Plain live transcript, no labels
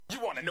You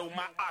want to know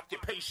my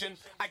occupation?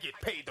 I get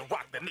paid to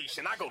rock the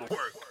nation. I go to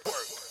work.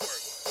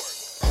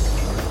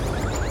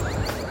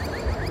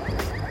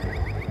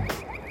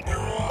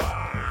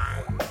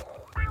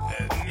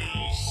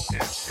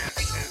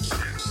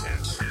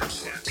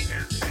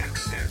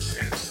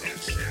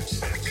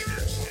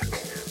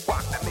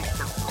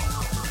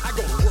 I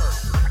go to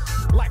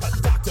work like a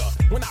doctor.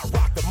 When I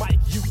rock the mic,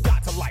 you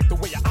got to like the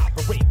way I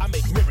operate. I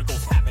make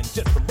miracles happen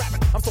just from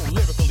rapping. I'm so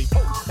lyrically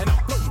potent, and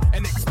I'm floating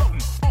and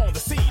exploding on the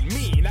scene.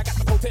 Mean, I got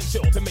the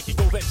potential to make it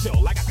go then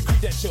chill. I got the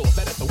credentials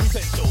that is so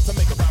essential to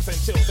make a rhyme and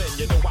chill. Then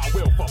you know I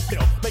will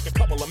fulfill. Make a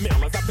couple of mil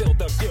as I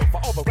build a guild for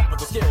all the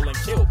rappers with skill and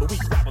kill the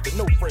weak rappers with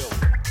no frills.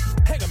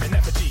 Hang him in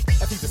effigy,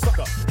 if he's a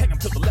sucker. Hang him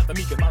to the left of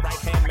me, cause my right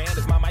hand man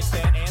is my mic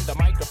stand and the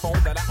microphone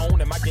that I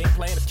own. And my game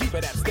plan is keep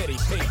it at steady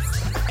pace.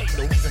 Ain't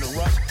no reason to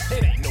rush,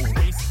 it ain't no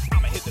race.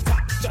 I'ma hit the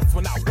top just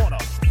when I wanna.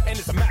 And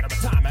it's a matter of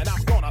time, and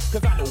I'm gonna,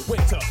 cause I know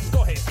when to.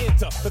 Go ahead,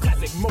 enter the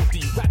classic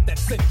Modi rap that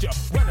sent ya.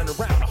 Running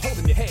around,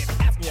 holding your head,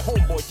 asking your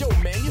homeboy, yo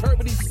man, you heard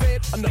what he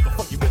said? Another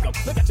funky rhythm.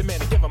 Look at your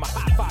man and give him a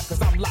high five,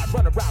 cause I'm live,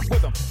 run around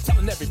with him.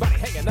 Telling everybody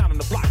hanging out on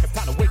the block, it's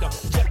time to wake up,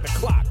 check the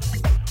clock.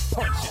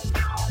 Punch it.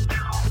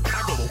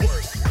 I go to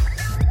work.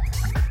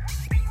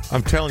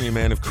 I'm telling you,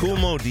 man, if Kool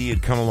Mo D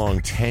had come along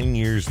 10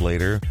 years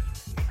later,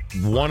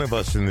 one of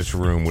us in this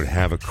room would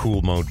have a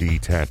Kool Mo D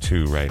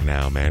tattoo right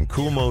now, man.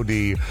 Kool Mo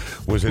D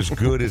was as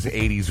good as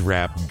 80s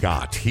rap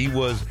got. He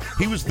was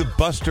the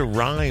Busta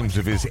Rhymes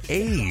of his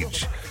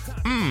age.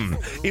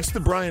 It's the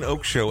Brian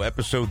Oak Show,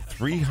 episode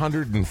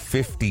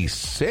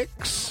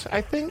 356,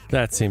 I think.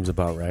 That seems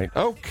about right.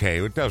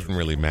 Okay, it doesn't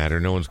really matter.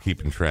 No one's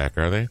keeping track,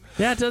 are they?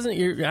 Yeah, it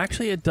doesn't.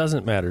 Actually, it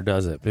doesn't matter,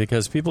 does it?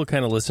 Because people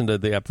kind of listen to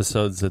the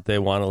episodes that they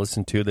want to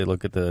listen to. They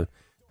look at the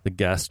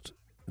guest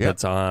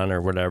that's on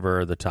or whatever,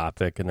 or the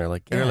topic, and they're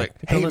like, hey,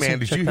 man,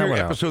 did you hear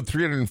episode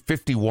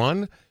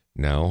 351?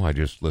 No, I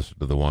just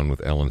listened to the one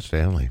with Ellen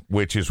Stanley,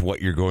 which is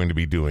what you're going to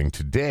be doing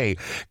today,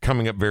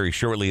 coming up very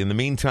shortly. In the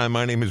meantime,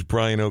 my name is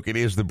Brian Oak. It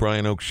is the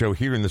Brian Oak Show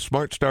here in the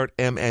Smart Start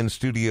MN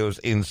studios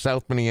in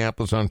South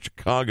Minneapolis on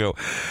Chicago.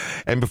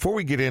 And before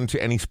we get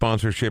into any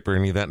sponsorship or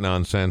any of that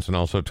nonsense, and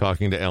also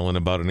talking to Ellen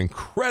about an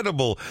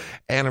incredible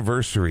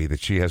anniversary that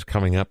she has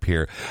coming up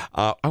here,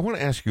 I want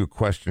to ask you a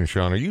question,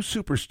 Sean. Are you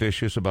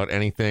superstitious about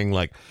anything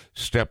like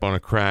step on a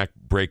crack,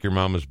 break your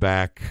mama's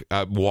back,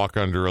 walk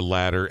under a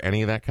ladder,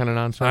 any of that kind of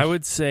nonsense? I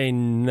would say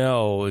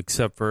no,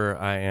 except for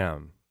I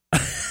am.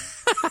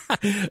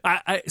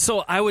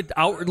 So I would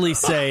outwardly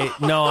say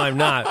no, I'm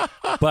not.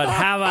 But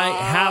have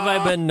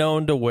I been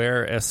known to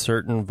wear a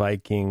certain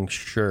Viking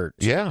shirt?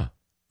 Yeah,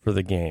 for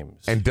the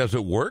games. And does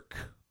it work?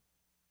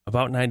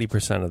 About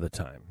 90% of the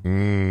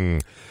time.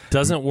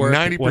 Doesn't work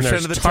 90% when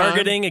there's of the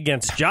targeting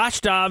against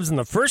Josh Dobbs in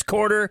the first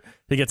quarter.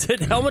 He gets hit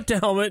helmet to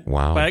helmet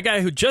by a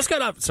guy who just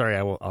got up. Sorry,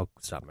 I'll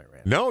stop my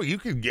rant. No, you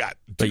can. Yeah,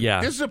 but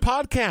yeah, this is a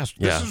podcast.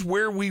 This is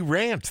where we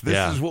rant.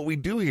 This is what we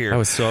do here. I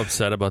was so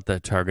upset about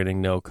that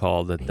targeting no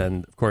call that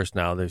then, of course,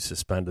 now they've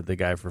suspended the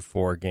guy for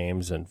 4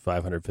 games and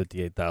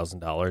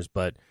 $558,000.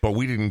 But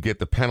we didn't get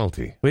the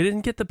penalty. We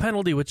didn't get the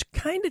penalty, which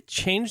kind of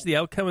changed the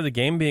outcome of the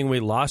game, being we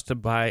lost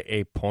by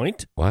a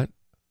point. What?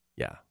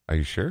 Yeah. Are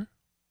you sure?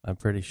 I'm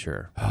pretty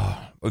sure.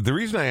 The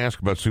reason I ask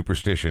about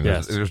superstition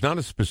is there's not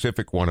a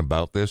specific one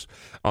about this.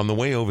 On the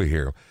way over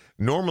here,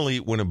 normally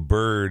when a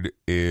bird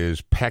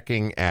is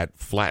pecking at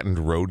flattened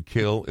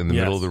roadkill in the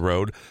middle of the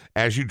road,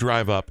 as you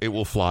drive up, it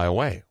will fly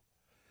away.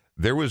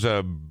 There was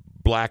a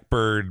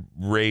blackbird,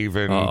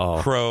 raven,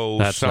 crow,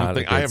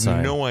 something. I have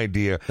no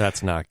idea.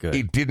 That's not good.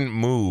 It didn't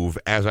move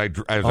as I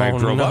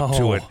drove up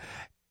to it.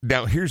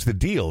 Now, here's the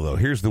deal, though.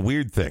 Here's the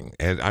weird thing.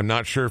 And I'm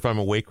not sure if I'm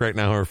awake right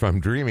now or if I'm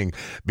dreaming,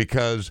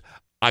 because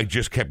I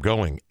just kept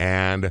going.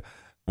 And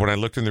when I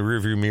looked in the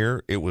rearview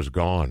mirror, it was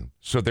gone.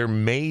 So there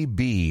may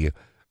be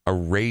a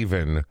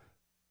raven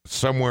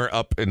somewhere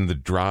up in the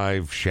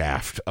drive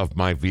shaft of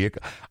my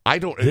vehicle. I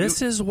don't. This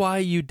is why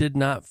you did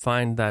not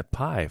find that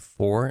pie.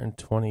 4 and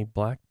 20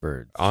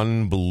 blackbirds.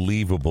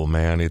 Unbelievable,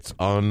 man. It's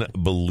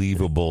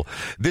unbelievable.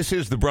 This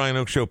is the Brian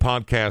Oak Show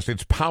podcast.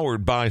 It's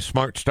powered by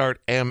Smart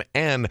Start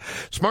MN.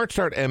 Smart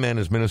Start MN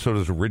is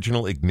Minnesota's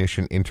original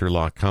ignition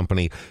interlock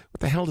company.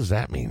 What the hell does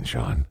that mean,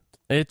 Sean?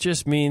 It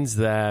just means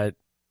that,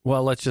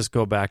 well, let's just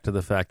go back to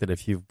the fact that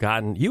if you've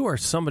gotten, you are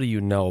somebody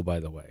you know, by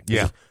the way.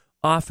 Yeah.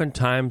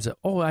 Oftentimes,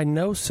 I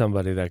know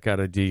somebody that got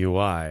a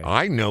DUI.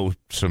 I know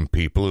some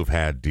people who've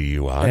had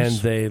DUIs. And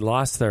they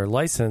lost their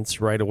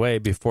license right away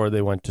before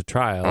they went to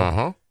trial.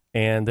 Uh-huh.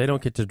 And they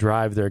don't get to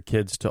drive their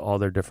kids to all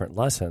their different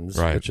lessons,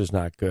 which is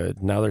not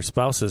good. Now their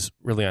spouse is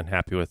really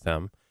unhappy with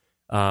them.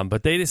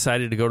 But they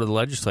decided to go to the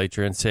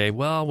legislature and say,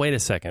 well, wait a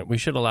second. We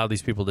should allow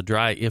these people to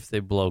drive if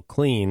they blow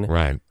clean.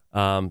 Right.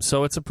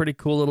 So it's a pretty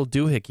cool little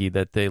doohickey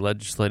that they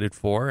legislated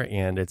for,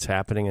 and it's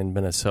happening in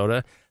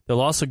Minnesota. They'll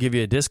also give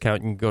you a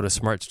discount. You can go to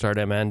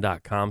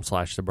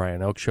smartstartmn.com/The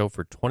Brian Oak Show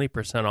for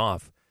 20%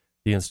 off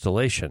the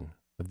installation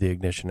of the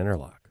ignition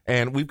interlock.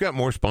 And we've got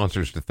more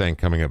sponsors to thank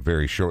coming up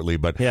very shortly,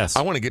 but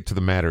I want to get to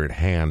the matter at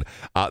hand.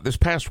 This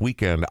past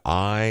weekend,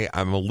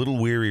 I'm a little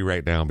weary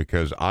right now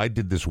because I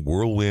did this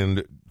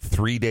whirlwind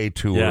 3-day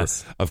tour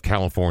of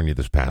California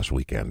this past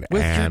weekend.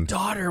 With your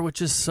daughter,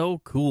 which is so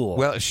cool.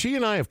 Well, she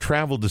and I have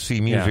traveled to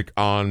see music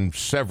on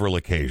several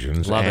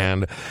occasions,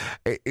 and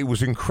it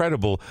was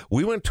incredible.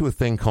 We went to a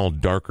thing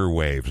called Darker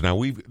Waves. Now,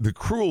 the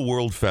Cruel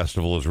World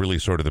Festival is really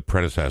sort of the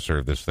predecessor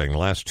of this thing. The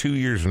last 2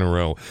 years in a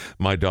row,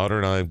 my daughter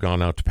and I have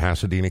gone out to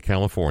Pasadena,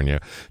 California,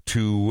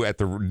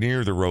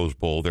 near the Rose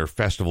Bowl, their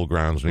festival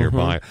grounds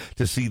nearby,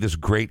 to see this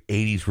great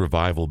 80s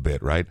revival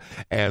bit, right?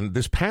 And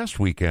this past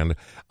weekend,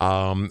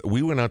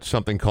 we went out to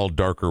something called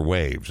Darker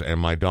Waves, and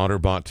my daughter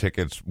bought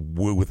tickets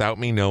without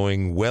me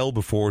knowing well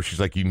before. She's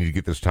like, you need to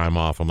get this time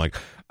off. I'm like,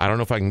 I don't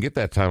know if I can get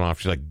that time off.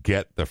 She's like,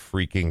 get the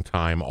freaking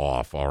time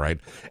off, all right?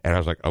 And I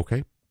was like,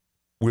 okay,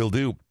 will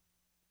do.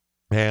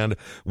 And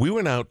we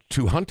went out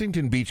to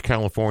Huntington Beach,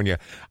 California.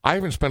 I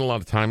haven't spent a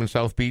lot of time in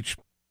South Beach.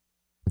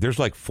 There's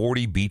like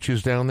 40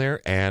 beaches down there,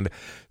 and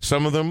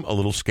some of them a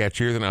little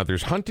sketchier than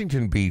others.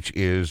 Huntington Beach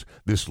is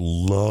this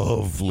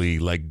lovely,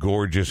 like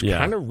gorgeous,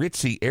 kind of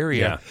ritzy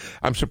area. Yeah.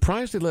 I'm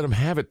surprised they let them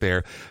have it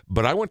there,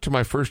 but I went to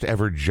my first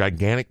ever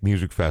gigantic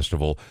music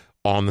festival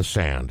on the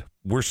sand.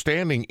 We're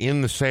standing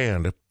in the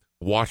sand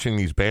watching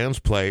these bands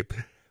play,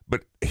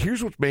 but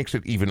here's what makes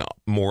it even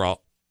more...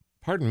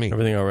 Pardon me.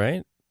 Everything all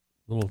right?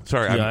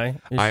 Sorry,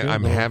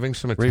 I'm having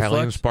some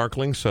Italian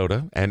sparkling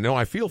soda, and no,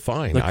 I feel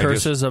fine. The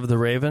curses of the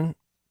Raven?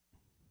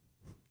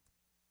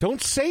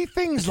 Don't say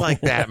things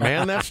like that,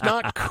 man. That's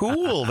not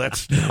cool.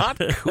 That's not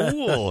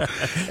cool.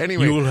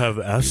 Anyway, you will have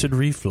acid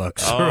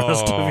reflux the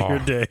rest of your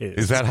days.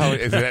 Is that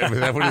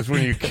what it is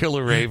when you kill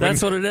a raven?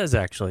 That's what it is,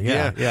 actually.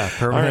 Yeah.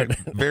 Permanent.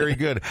 All right, very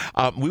good.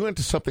 We went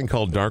to something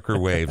called Darker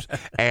Waves,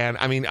 and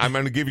I mean, I'm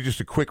going to give you just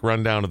a quick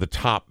rundown of the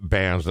top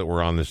bands that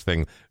were on this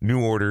thing: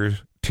 New Order,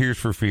 Tears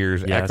for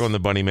Fears, Echo and the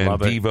Bunnymen,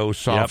 Devo,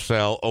 Soft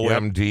Cell,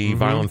 OMD,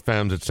 Violent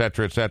Femmes,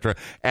 etc., etc.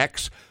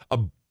 X, a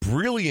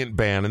brilliant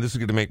band, and this is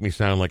going to make me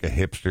sound like a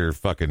hipster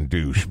fucking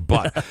douche,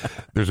 but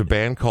there's a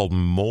band called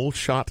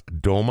Molchat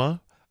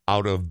Doma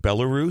out of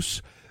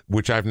Belarus,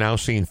 which I've now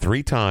seen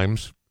 3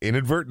 times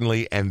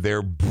inadvertently, and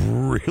they're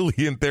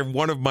brilliant. They're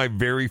one of my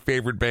very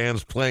favorite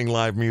bands playing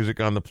live music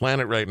on the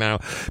planet right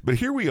now. But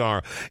here we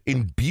are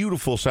in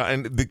beautiful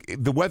and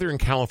the weather in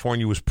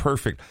California was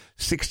perfect.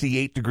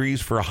 68 degrees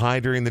for a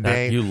high during the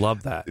day. You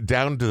love that.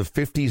 Down to the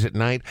 50s at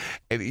night,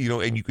 and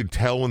you can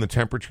tell when the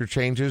temperature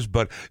changes,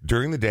 but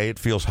during the day it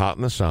feels hot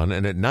in the sun,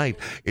 and at night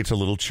it's a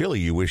little chilly.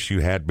 You wish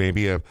you had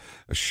maybe a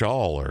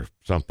shawl or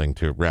something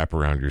to wrap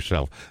around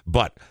yourself.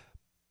 But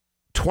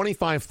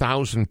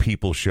 25,000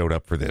 people showed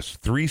up for this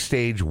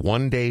 3-stage,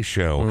 1-day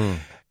show.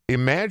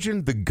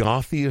 Imagine the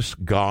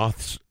gothiest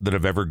goths that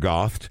have ever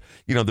gothed.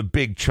 The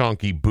big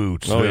chunky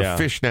boots,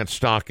 fishnet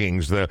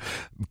stockings, the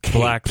capes,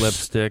 black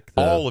lipstick,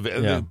 all of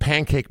it, the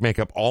pancake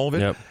makeup, all of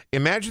it. Yep.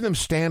 Imagine them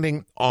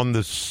standing on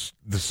the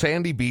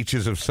sandy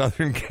beaches of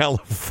Southern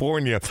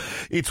California.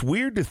 It's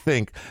weird to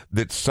think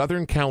that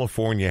Southern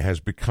California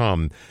has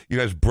become,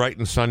 as bright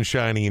and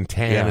sunshiny and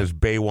tan as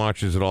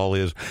Baywatch as it all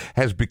is,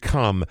 has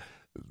become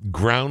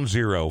ground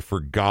zero for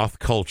goth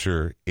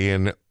culture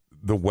in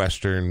the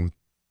Western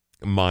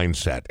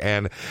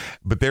mindset.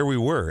 But there we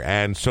were,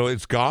 and so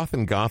it's goth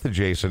and goth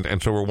adjacent,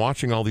 and so we're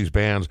watching all these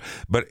bands,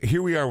 but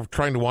here we are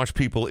trying to watch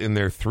people in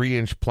their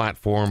 3-inch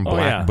platform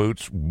black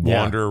boots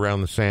wander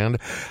around the sand.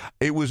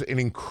 It was an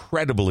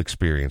incredible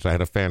experience. I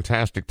had a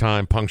fantastic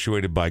time,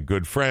 punctuated by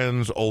good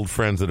friends, old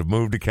friends that have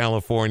moved to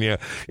California,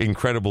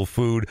 incredible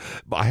food.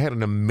 I had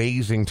an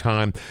amazing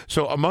time.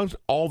 So amongst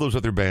all those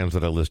other bands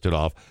that I listed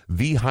off,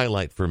 the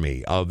highlight for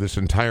me of this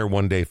entire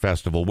 1-day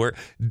festival, where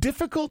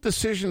difficult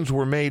decisions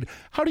were made.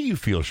 How do you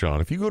feel, Sean,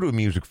 if you go to a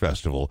music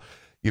festival?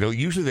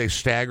 Usually they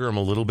stagger them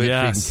a little bit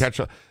so you can catch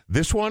up.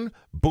 This one,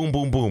 boom,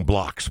 boom, boom,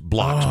 blocks.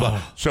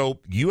 So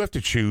you have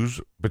to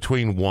choose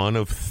between one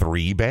of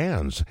 3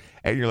 bands.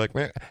 And you're like,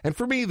 man. And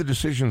for me, the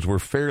decisions were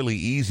fairly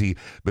easy,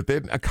 but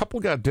then a couple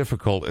got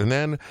difficult. And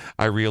then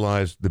I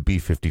realized the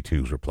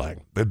B-52s were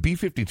playing. The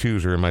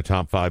B-52s are in my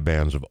top 5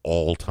 bands of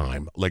all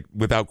time, like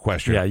without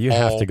question. Yeah, you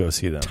have to go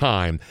see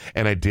them.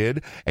 And I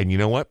did. And you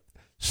know what?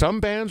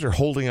 Some bands are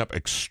holding up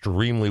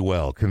extremely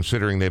well,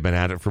 considering they've been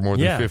at it for more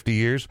than 50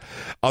 years.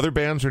 Other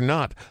bands are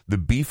not. The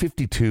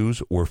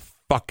B-52s were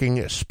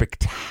fucking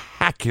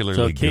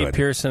spectacularly good. So Kate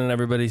Pearson and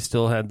everybody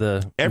still had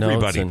the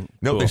notes and,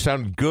 cool. They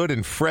sound good,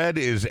 and Fred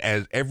is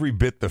as every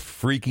bit the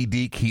freaky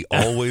deek he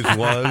always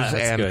was.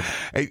 And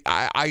good.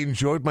 I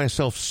enjoyed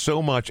myself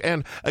so much.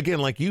 And again,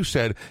 like you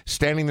said,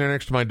 standing there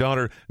next to my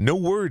daughter, no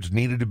words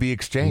needed to be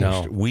exchanged.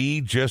 No.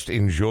 We just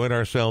enjoyed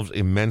ourselves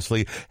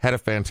immensely, had a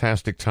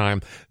fantastic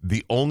time.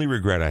 The only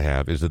regret I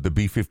have is that the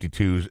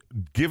B-52s,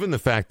 given the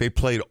fact they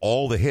played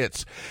all the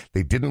hits,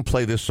 they didn't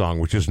play this song,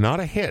 which is not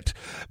a hit,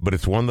 but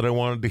it's one that I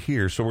wanted to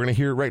hear. So we're going to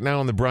hear it right now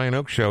on the Brian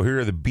Oak Show. Here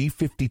are the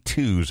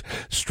B-52s,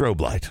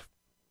 Strobe Light.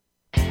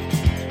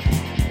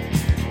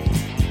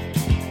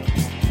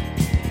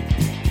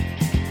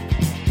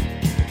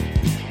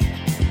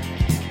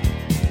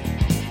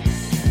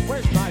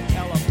 Where's my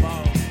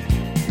telephone?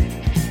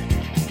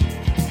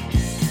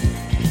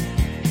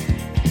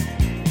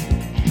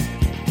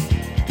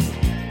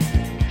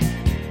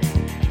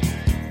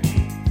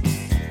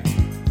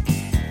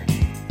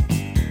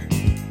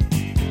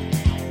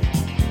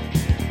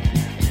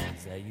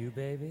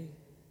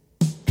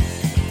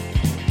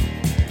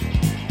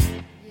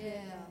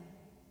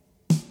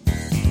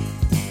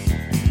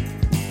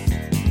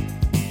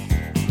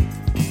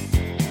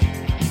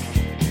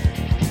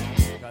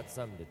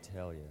 something to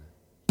tell you.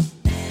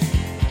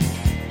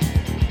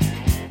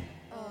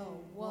 Oh,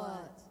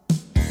 what?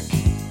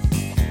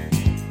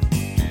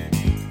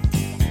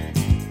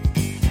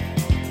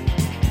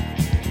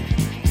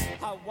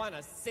 I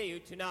wanna see you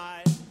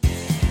tonight.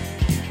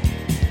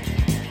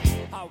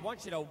 I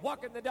want you to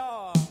walk in the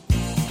door.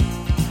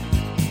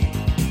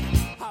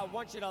 I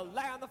want you to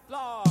lay on the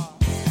floor.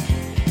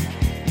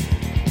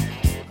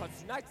 'Cause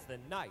tonight's the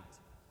night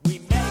we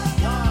make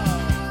love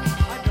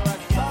under a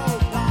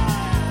stove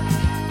light,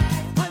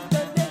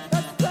 underneath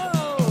the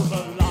stove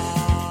light.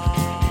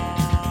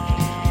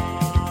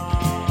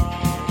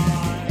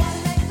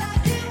 Wanna make love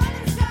to you when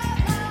it's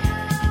stove light.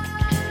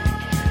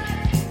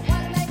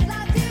 Wanna make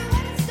love to you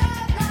when it's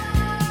stove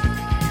light.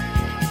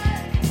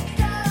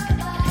 Stove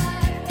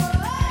light, whoa.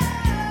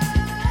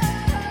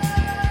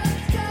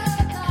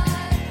 Stove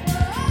light,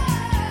 whoa.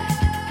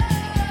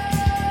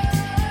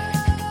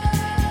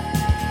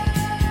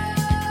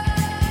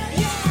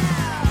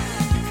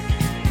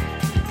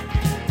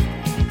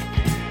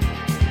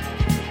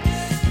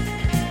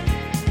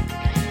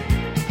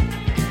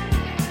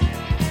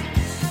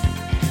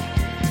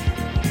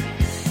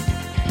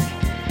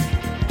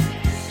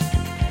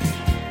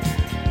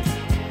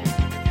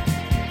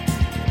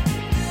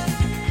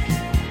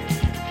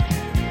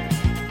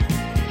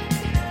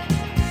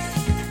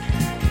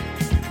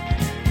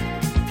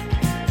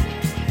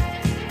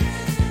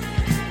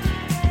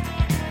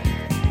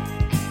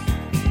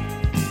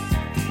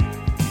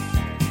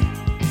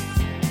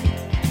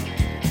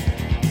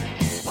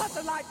 But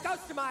the light goes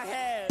to my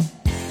head.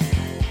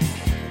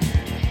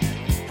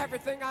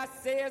 Everything I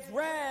see is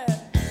red.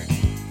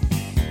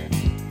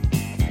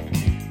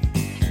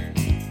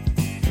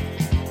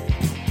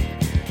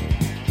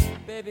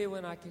 Baby,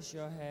 when I kiss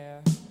your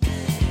hair,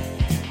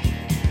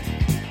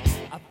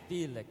 I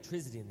feel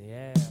electricity in the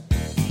air.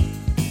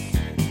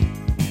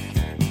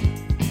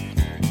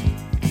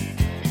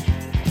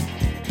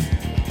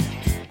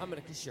 I'm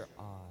gonna kiss your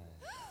eye.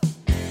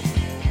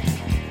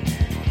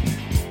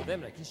 Then I'm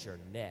gonna kiss your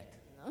neck.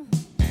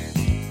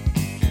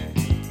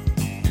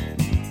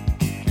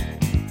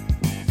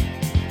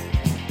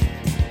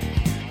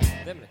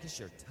 Then I'm gonna kiss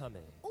your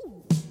tummy.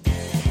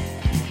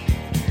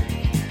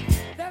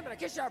 Then I'm gonna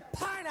kiss your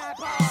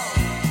pineapple.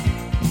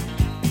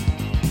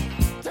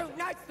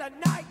 Tonight's the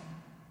night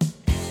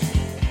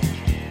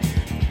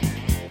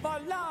for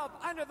love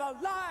under the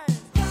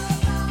lights.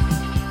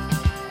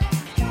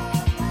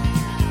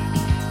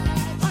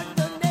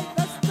 Underneath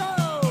the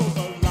stove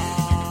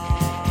light.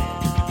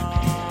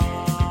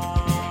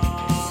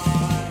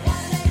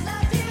 Wanna make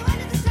love to you when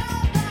it's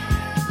stove light.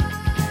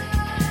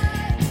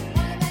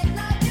 Wanna make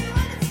love to you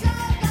when it's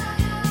stove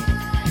light.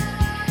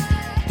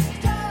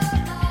 Stove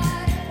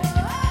light,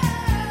 whoa.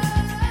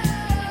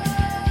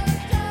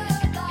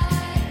 Stove light,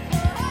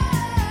 whoa.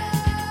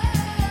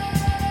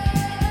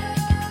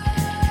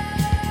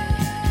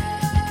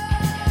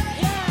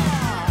 Yeah,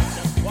 I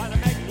just wanna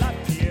make love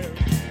to you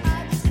I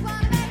just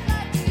wanna make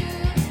love to you.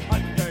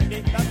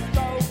 underneath the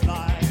stove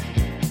light.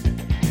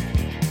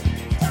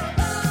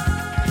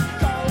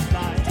 Stove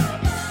light.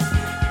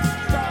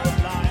 Stove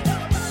light.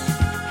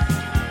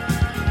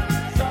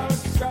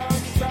 Stove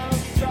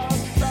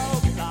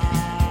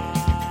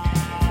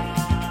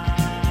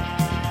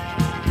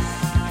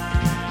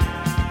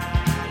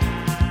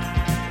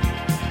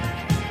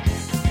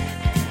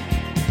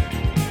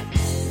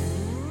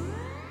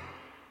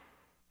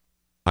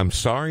I'm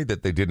sorry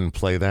that they didn't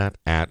play that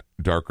at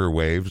Darker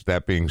Waves.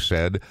 That being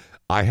said,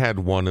 I had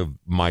one of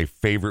my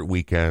favorite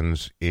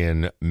weekends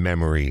in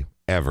memory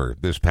ever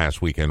this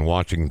past weekend,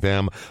 watching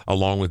them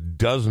along with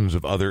dozens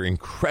of other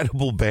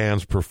incredible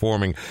bands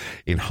performing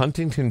in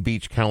Huntington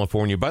Beach,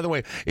 California. By the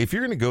way, if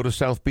you're going to go to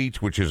South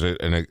Beach, which is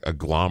an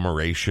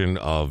agglomeration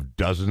of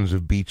dozens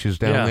of beaches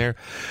down there,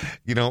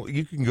 you know,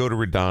 you can go to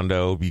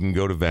Redondo, you can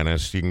go to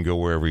Venice, you can go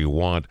wherever you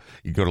want.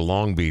 You go to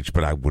Long Beach,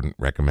 but I wouldn't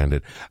recommend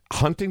it.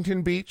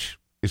 Huntington Beach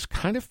is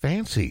kind of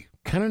fancy,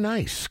 kind of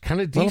nice,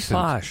 kind of decent.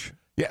 Little posh.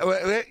 Yeah,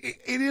 well,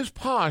 it is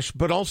posh,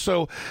 but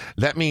also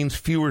that means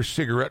fewer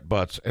cigarette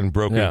butts and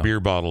broken beer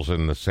bottles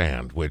in the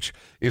sand, which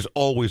is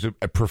always a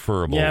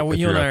preferable. Yeah, well, if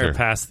you and you're I out are there.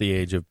 past the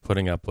age of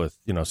putting up with,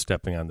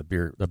 stepping on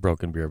the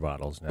broken beer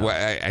bottles now. Well,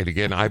 and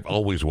again, I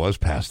always was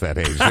past that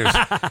age.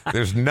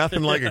 There's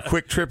nothing like a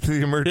quick trip to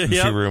the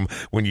emergency room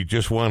when you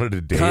just wanted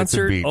a day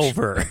Concert at the beach.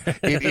 over.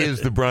 It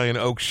is the Brian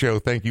Oakes Show.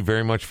 Thank you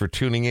very much for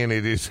tuning in.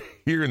 It is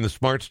here in the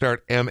Smart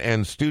Start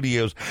MN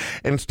studios,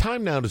 and it's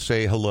time now to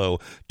say hello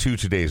to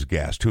today's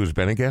guest, who has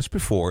been a guest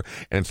before,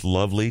 and it's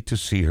lovely to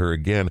see her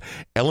again.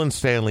 Ellen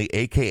Stanley,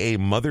 a.k.a.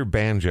 Mother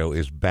Banjo,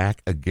 is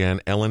back again.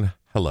 Ellen,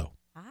 hello.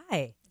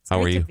 Hi. It's How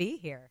are great you? to be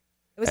here.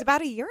 It was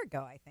about a year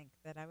ago, I think,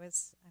 that I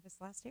was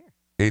last here.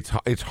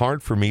 It's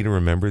hard for me to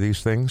remember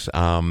these things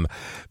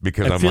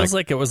because It I'm feels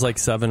like it was like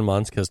 7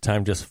 months because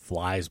time just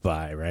flies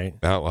by, right?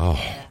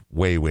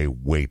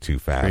 way too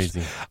fast.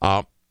 Crazy.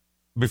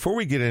 Before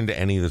we get into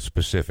any of the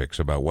specifics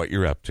about what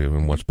you're up to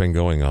and what's been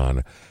going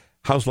on,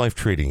 how's life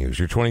treating you? Is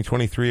your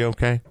 2023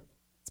 okay?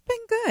 It's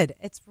been good.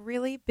 It's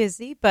really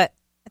busy, but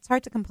it's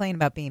hard to complain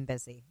about being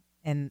busy.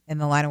 in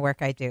the line of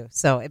work I do.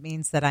 So it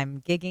means that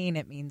I'm gigging.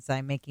 It means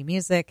I'm making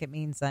music. It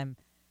means I'm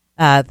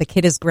the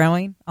kid is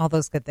growing. All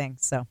those good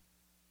things. So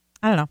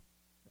I don't know.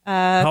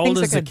 How old things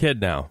are is the good.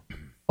 kid now?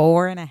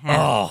 4.5.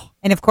 Oh.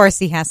 And of course,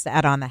 he has to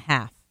add on the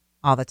half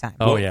all the time.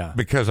 Oh, yeah.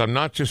 Because I'm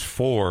not just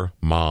 4,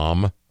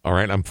 Mom. All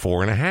right, I'm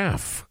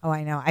 4.5. Oh,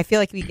 I know. I feel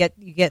like you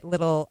get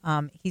little.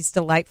 He's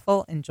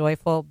delightful and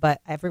joyful, but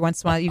every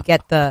once in a while you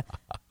get the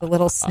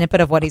little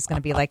snippet of what he's going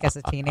to be like as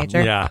a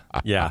teenager.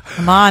 Yeah.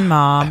 Come on,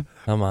 Mom.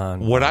 Come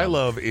on. What I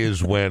love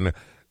is when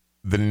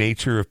the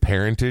nature of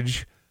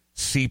parentage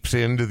seeps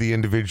into the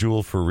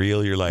individual for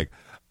real. You're like,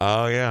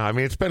 oh, yeah. I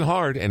mean, it's been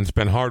hard, and it's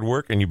been hard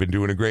work, and you've been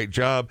doing a great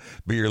job.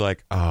 But you're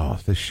like, oh,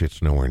 this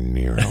shit's nowhere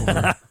near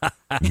over.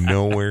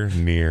 Nowhere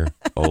near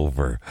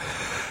over.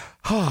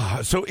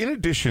 So in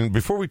addition,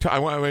 before we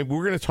talk, we're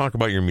going to talk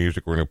about your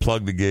music. We're going to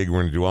plug the gig. We're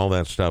going to do all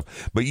that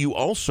stuff. But you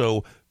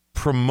also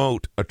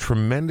promote a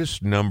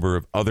tremendous number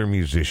of other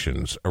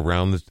musicians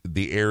around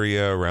the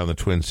area, around the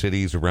Twin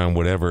Cities, around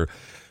whatever.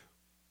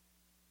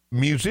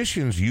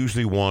 Musicians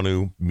usually want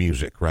to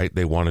music, right?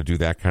 They want to do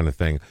that kind of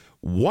thing.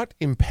 What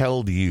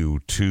impelled you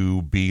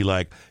to be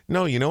like,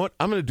 no, you know what?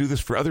 I'm going to do this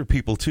for other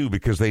people too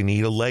because they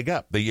need a leg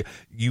up.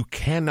 You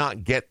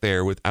cannot get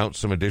there without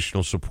some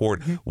additional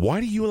support. Why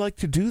do you like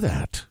to do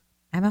that?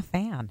 I'm a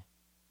fan.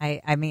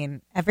 I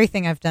mean,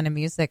 everything I've done in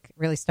music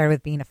really started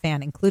with being a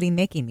fan, including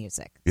making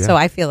music. Yeah. So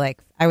I feel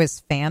like I was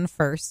fan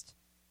first,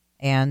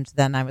 and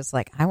then I was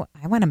like, I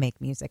want to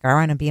make music. I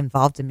want to be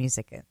involved in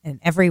music in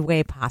every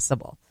way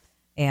possible.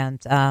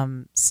 And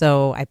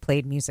so I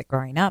played music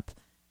growing up.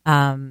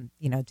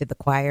 Did the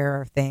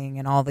choir thing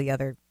and all the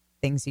other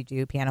things you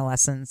do, piano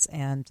lessons,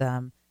 and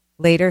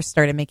later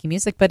started making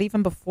music. But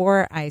even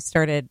before I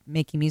started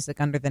making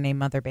music under the name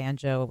Mother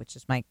Banjo, which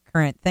is my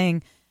current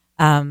thing,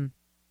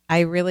 I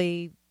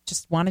really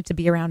just wanted to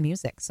be around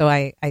music. So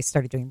I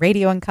started doing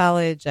radio in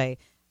college. I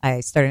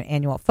started an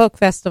annual folk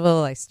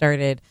festival. I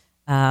started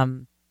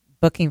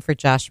booking for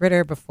Josh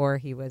Ritter before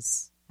he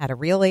had a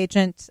real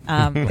agent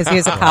because he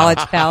was a college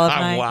pal of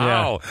mine.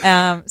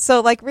 Wow.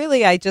 So like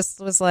really I just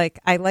was like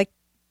I like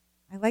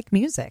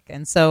music,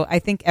 and so I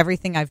think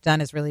everything I've done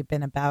has really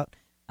been about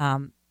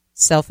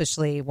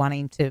selfishly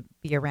wanting to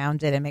be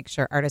around it and make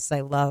sure artists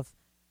I love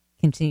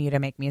continue to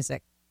make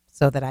music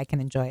so that I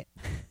can enjoy it.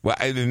 Well,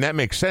 and that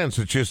makes sense.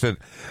 It's just that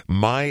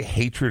my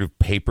hatred of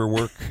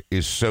paperwork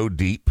is so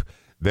deep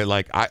that,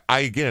 like,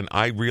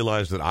 I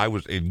realized that I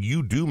was, and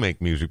you do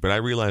make music, but I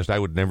realized I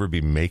would never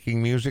be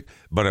making music,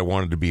 but I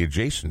wanted to be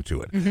adjacent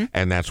to it. Mm-hmm.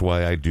 And that's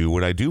why I do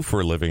what I do for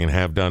a living and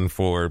have done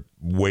for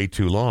way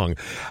too long.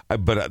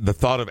 But the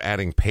thought of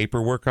adding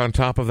paperwork on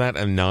top of that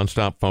and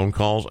nonstop phone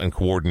calls and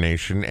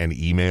coordination and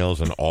emails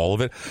and all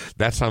of it,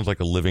 that sounds like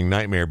a living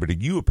nightmare.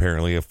 But you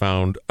apparently have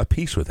found a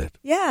peace with it.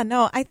 Yeah,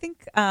 no, I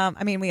think,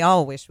 we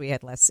all wish we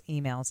had less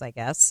emails, I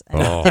guess,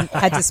 and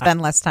had to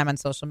spend less time on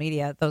social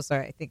media. Those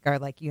are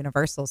like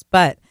universals,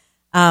 but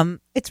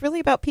it's really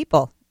about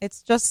people.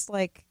 It's just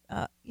like,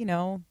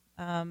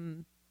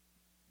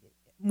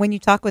 when you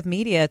talk with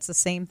media, it's the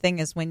same thing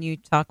as when you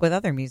talk with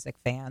other music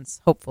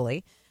fans,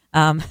 hopefully.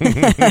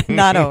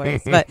 Not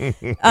always, but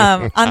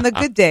on the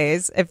good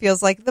days, it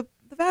feels like the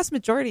vast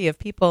majority of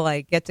people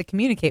I get to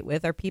communicate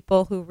with are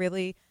people who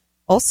really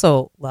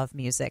also love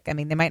music. I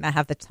mean, they might not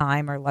have the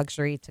time or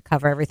luxury to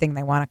cover everything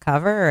they want to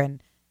cover,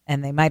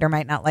 and they might or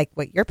might not like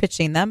what you're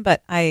pitching them,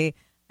 but I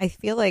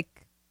feel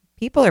like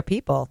people are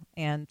people,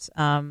 and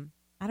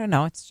I don't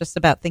know, it's just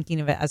about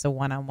thinking of it as a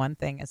one-on-one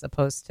thing as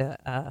opposed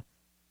to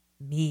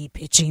me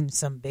pitching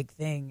some big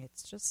thing.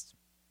 It's just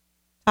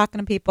talking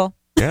to people.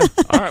 Yeah.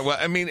 All right. Well,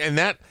 I mean, and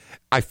that,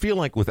 I feel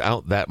like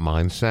without that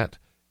mindset,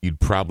 you'd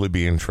probably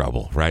be in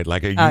trouble, right?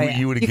 Like you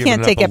would have given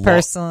can't up take a it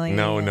personally.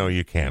 No,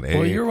 you can't.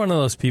 Well, you're one of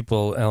those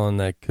people, Ellen,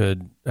 that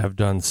could have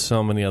done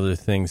so many other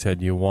things had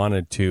you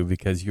wanted to,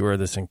 because you are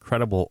this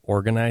incredible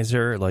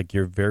organizer. Like,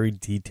 you're very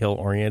detail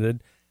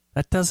oriented.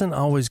 That doesn't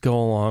always go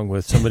along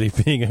with somebody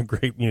being a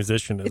great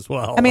musician as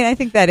well. I mean, I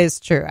think that is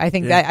true. I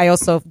think that I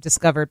also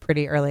discovered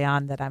pretty early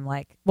on that I'm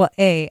like, well,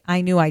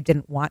 I knew I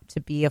didn't want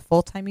to be a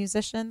full-time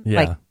musician. Yeah.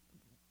 Like,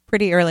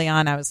 pretty early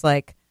on, I was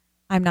like,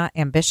 I'm not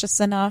ambitious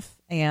enough,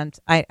 and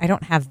I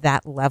don't have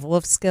that level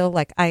of skill.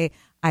 Like, I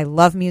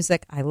love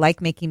music. I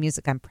like making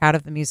music. I'm proud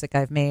of the music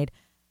I've made.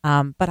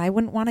 But I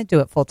wouldn't want to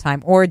do it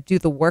full-time or do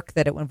the work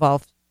that it would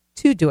involve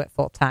to do it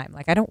full-time.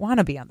 Like, I don't want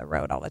to be on the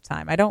road all the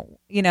time. I don't,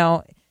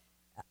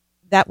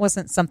 that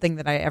wasn't something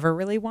that I ever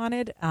really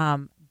wanted.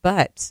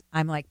 But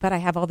I'm like, but I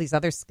have all these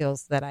other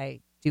skills that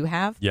I do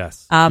have.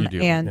 Yes, you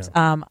do. And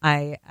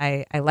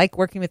I like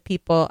working with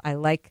people. I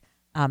like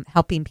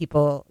helping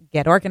people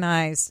get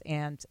organized.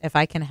 And if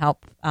I can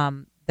help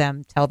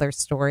them tell their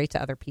story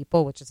to other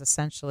people, which is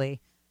essentially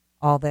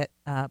all that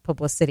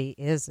publicity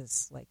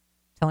is like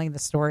telling the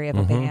story of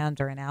a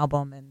band or an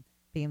album and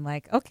being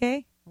like,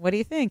 okay, what do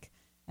you think?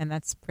 And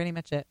that's pretty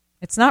much it.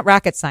 It's not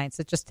rocket science.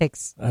 It just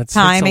takes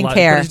time and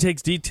care. But it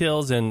takes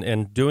details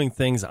and doing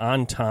things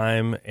on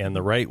time and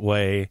the right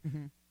way.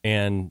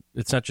 And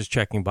it's not just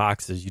checking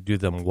boxes; you do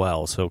them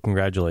well. So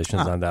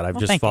congratulations on that. I've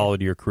just thank you.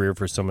 followed your career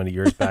for so many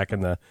years back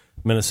in the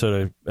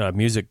Minnesota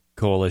Music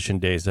Coalition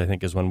days. I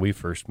think is when we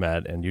first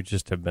met, and you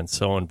just have been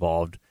so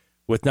involved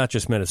with not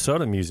just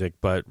Minnesota music,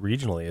 but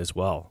regionally as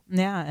well.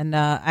 Yeah, and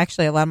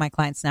actually, a lot of my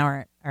clients now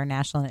are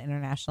national and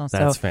international.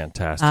 That's so,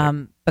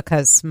 fantastic.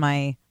 Because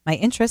my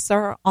interests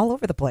are all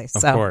over the place.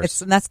 Of So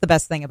course. and that's the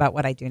best thing about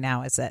what I do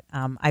now is that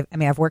I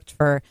worked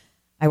for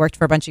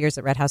a bunch of years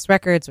at Red House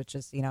Records, which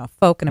is a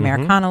folk and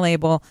Americana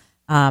label,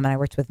 and I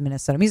worked with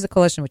Minnesota Music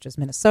Coalition, which is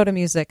Minnesota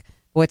music.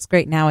 What's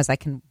great now is I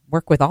can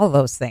work with all of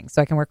those things.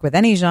 So I can work with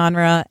any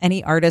genre,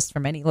 any artist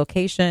from any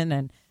location,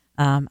 and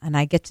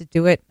I get to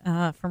do it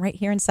from right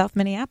here in South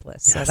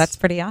Minneapolis. So Yes. that's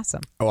pretty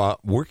awesome.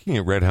 Working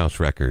at Red House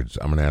Records,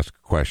 I'm going to ask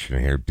a question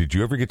here. Did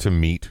you ever get to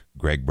meet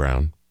Greg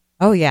Brown?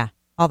 Oh yeah,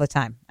 all the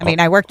time. I mean,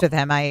 I worked with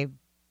him. I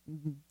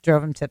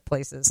drove him to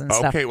places and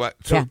stuff. Okay,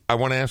 so Yeah. I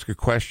want to ask a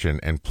question,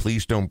 and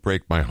please don't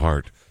break my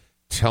heart.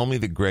 Tell me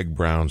that Greg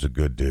Brown's a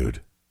good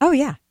dude. Oh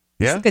yeah,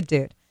 he's Yeah? a good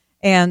dude.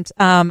 And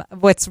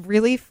what's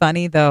really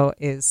funny though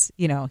is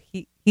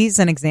he's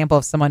an example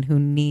of someone who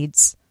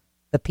needs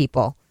the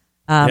people,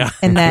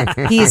 and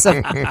that he's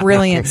a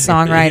brilliant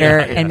songwriter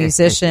and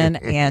musician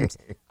and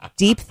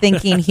deep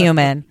thinking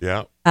human.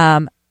 Yeah.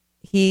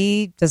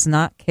 He does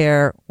not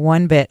care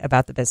one bit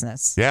about the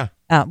business. Yeah.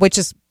 Which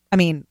is,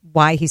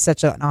 why he's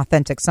such an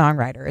authentic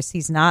songwriter is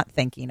he's not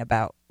thinking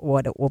about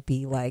what it will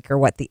be like or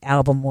what the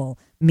album will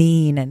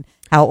mean and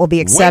how it will be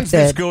When's accepted.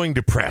 this going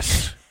to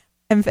press?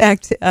 In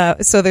fact,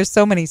 so there's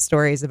so many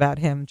stories about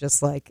him.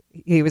 Just like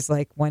he was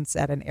like once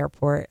at an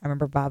airport. I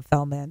remember Bob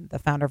Feldman, the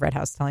founder of Red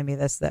House, telling me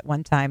this, that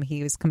one time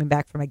he was coming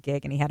back from a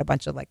gig and he had a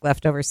bunch of like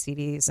leftover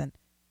CDs and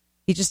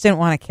he just didn't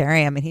want to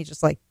carry them and he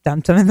just like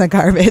dumped them in the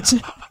garbage.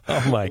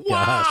 Oh my gosh.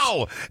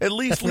 Wow! At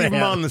least leave him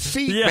Man. on the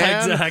seat, Yeah,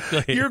 man.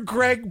 exactly. You're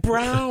Greg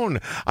Brown.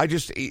 And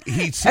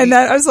then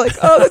I was like,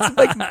 oh, that's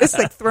like it's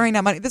like throwing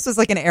out money. This was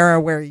like an era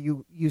where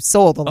you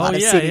sold a lot of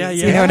yeah, CDs. yeah,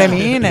 You know what I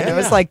mean? And Yeah. it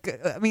was like,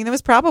 it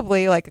was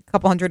probably like a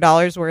couple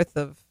 $100 worth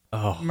of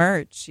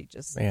merch. He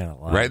just Man, a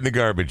lot. right in the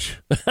garbage,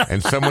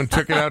 and someone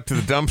took it out to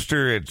the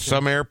dumpster at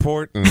some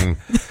airport, and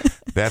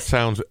that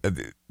sounds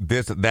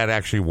that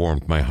actually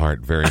warmed my heart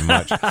very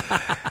much.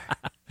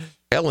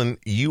 Ellen,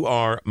 you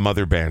are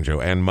Mother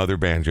Banjo and Mother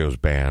Banjo's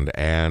band,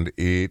 and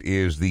it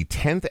is the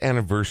 10th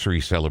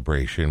anniversary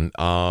celebration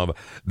of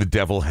The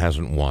Devil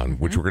Hasn't Won,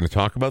 which we're going to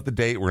talk about the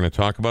date. We're going to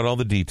talk about all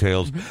the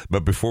details.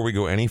 But before we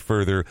go any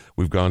further,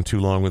 we've gone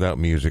too long without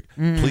music.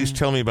 Please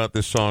tell me about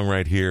this song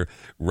right here,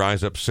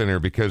 Rise Up Sinner,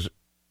 because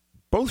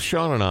both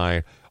Sean and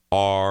I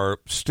are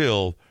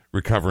still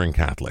recovering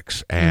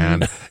Catholics,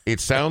 and it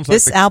sounds like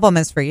this album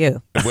is for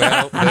you.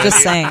 well, I'm just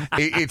saying.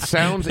 It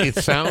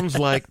sounds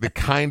like the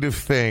kind of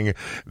thing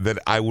that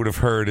I would have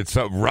heard. It's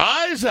a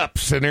Rise Up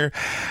Sinner.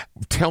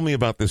 Tell me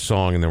about this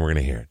song, and then we're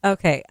going to hear it.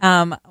 Okay.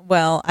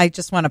 Well, I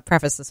just want to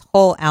preface this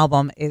whole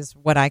album is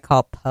what I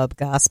call pub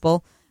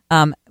gospel,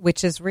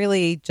 which is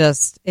really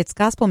just it's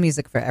gospel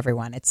music for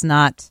everyone. It's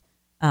not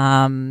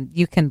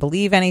you can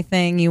believe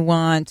anything you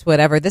want,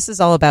 whatever. This is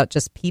all about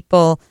just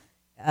people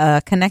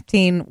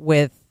connecting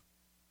with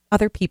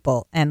other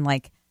people and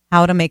like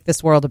how to make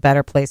this world a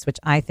better place, which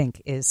I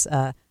think is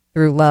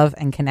through love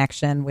and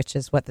connection, which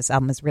is what this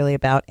album is really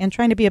about, and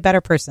trying to be a better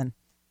person.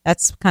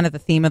 That's kind of the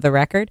theme of the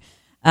record.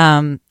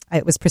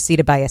 It was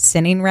preceded by a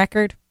sinning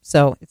record,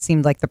 so it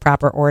seemed like the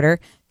proper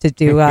order to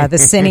do the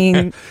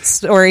sinning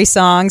story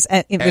songs,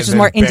 which is then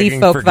more indie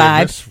begging folk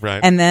forgiveness, vibe. right.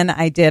 And then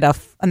I did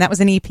and that was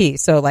an EP,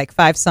 so like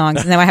 5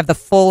 songs, and then I have the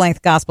full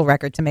length gospel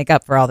record to make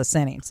up for all the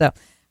sinning. So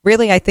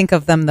really, I think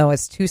of them, though,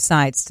 as two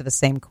sides to the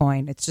same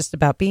coin. It's just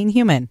about being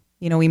human.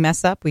 We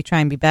mess up. We try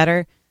and be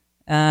better.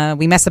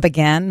 We mess up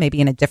again, maybe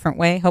in a different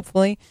way,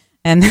 hopefully.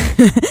 And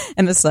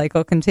and the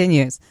cycle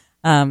continues.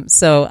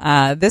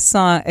 So this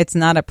song, it's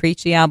not a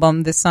preachy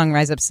album. This song,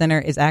 Rise Up Sinner,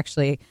 is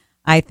actually,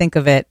 I think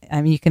of it,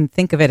 you can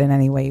think of it in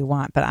any way you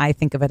want, but I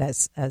think of it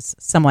as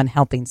someone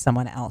helping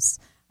someone else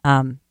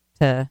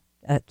to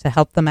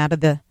help them out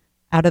of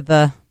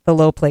the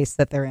low place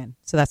that they're in.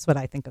 So that's what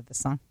I think of this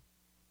song.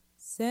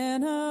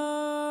 Sinner,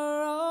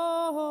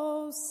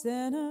 oh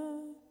sinner,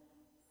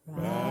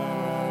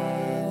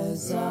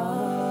 rise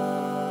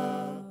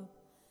up.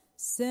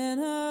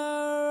 Sinner,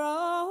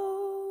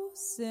 oh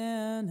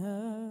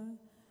sinner,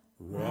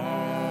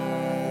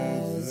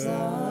 rise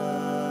up.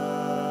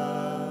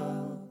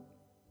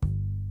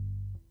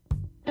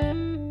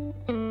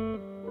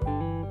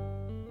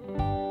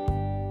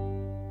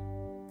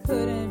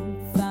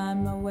 Couldn't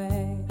find my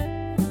way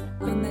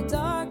on the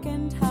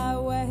darkened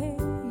highway.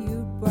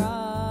 You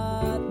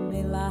brought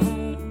me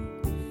light.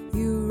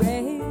 You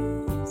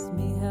raised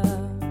me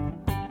up.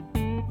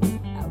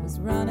 I was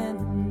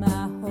running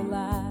my whole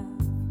life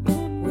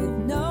with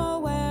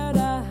nowhere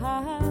to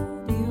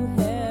hide. You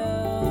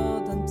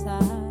held on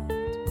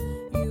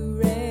tight. You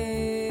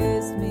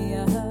raised me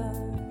up.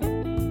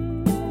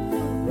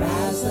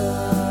 Rise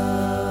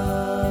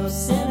up,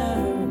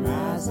 sinner,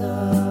 rise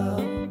up.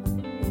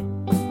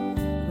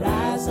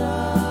 Rise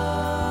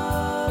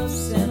up,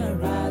 sinner,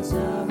 rise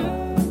up.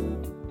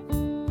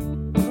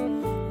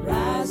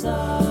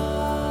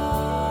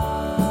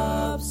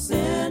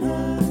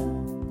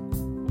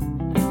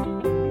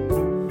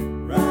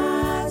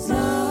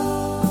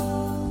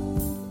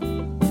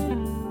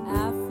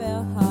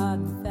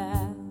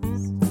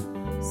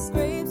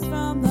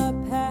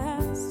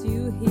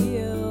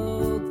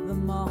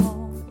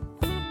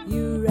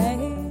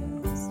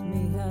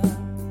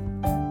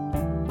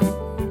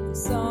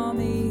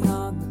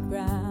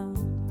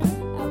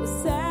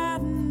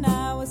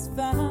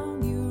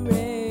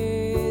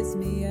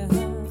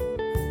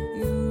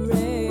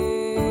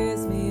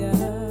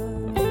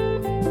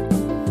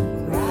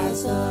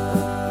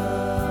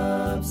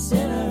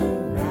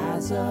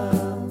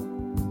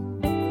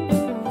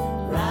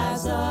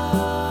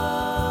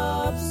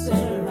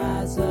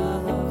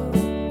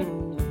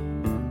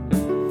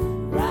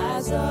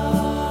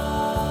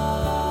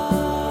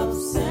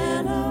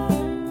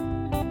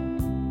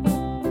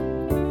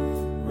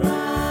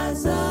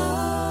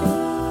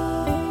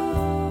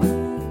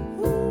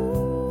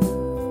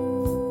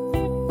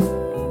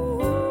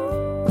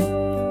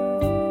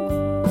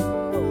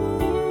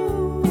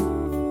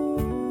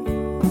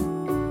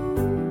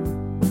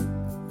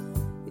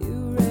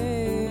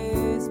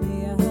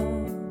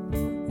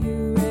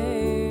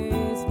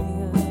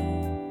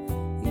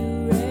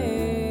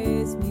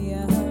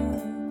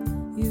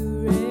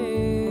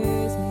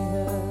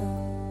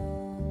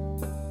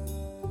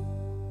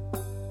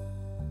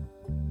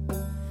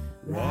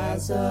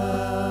 Rise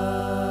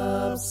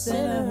up,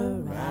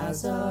 sinner,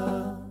 rise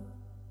up.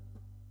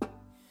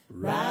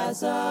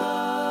 Rise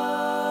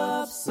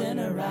up,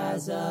 sinner,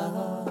 rise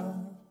up.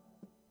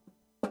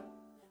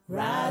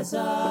 Rise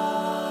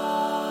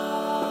up,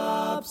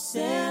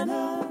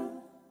 sinner.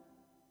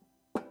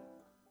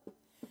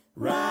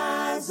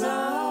 Rise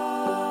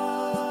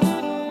up.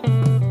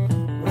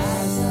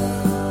 Rise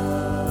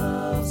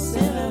up,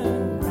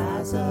 sinner,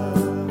 rise up.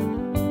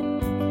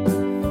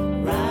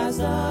 Rise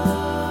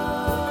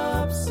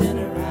up,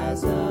 sinner,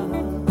 rise up.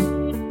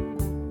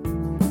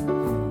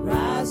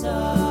 Rise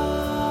up,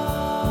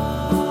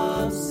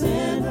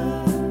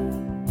 sinner.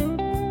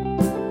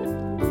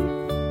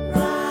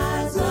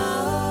 Rise up.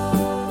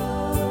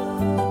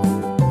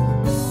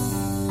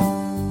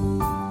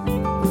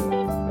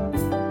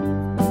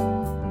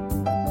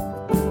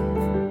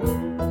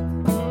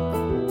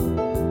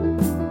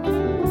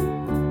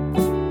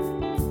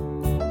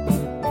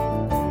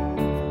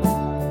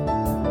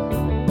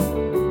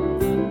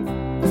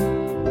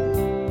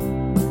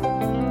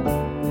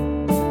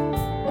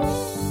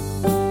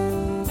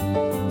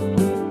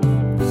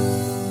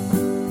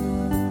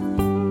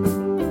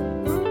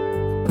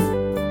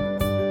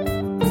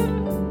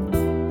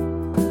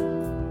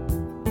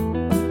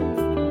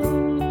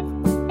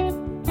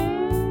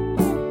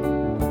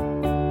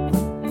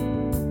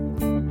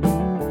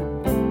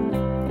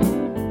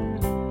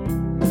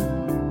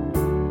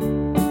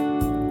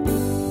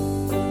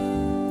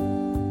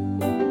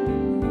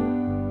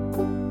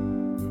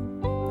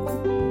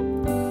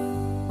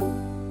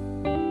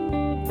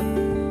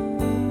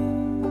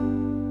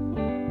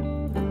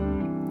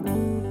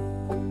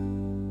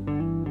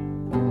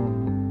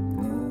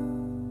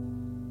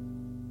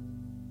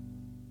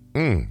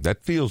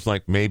 That feels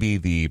like maybe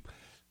the,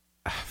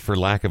 for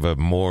lack of a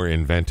more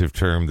inventive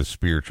term, the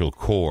spiritual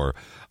core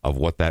of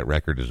what that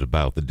record is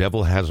about. The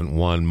Devil Hasn't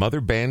Won,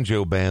 Mother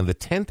Banjo Band, the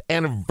 10th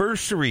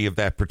anniversary of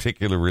that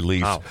particular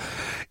release. Wow.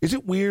 Is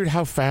it weird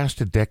how fast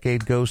a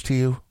decade goes to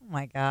you? Oh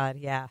my God,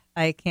 yeah.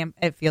 I can't.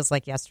 It feels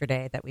like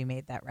yesterday that we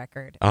made that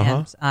record,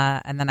 Uh-huh.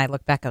 and then I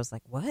look back. I was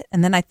like, "What?"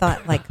 And then I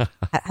thought, like,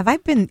 have I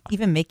been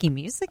even making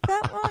music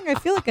that long? I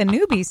feel like a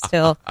newbie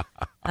still.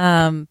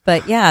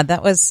 But yeah,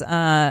 that was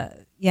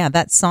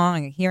that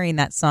song. Hearing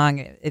that song,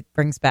 it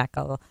brings back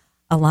a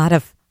lot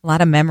of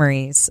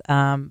memories.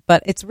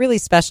 But it's really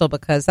special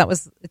because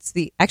it's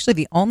actually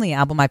the only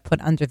album I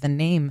put under the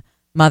name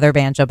Mother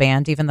Banjo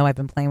Band, even though I've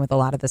been playing with a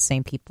lot of the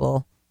same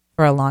people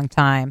for a long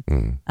time.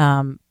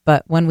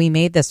 But when we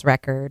made this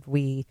record,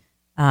 we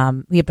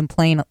had been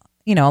playing, a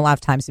lot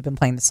of times we've been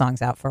playing the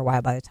songs out for a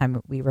while by the time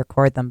we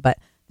record them. But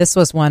this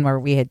was one where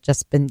we had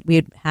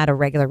had a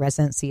regular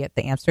residency at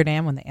the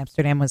Amsterdam when the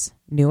Amsterdam was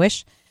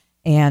newish.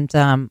 And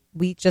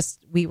we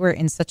were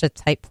in such a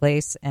tight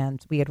place,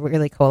 and we had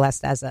really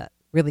coalesced as a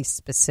really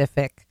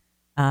specific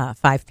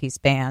 5-piece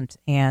band.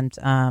 And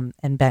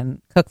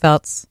Ben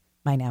Cookfeltz,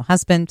 my now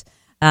husband,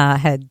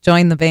 had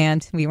joined the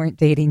band. We weren't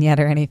dating yet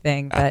or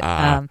anything, but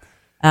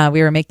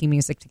we were making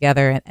music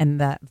together.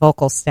 And that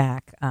vocal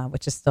stack,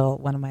 which is still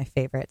one of my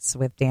favorites,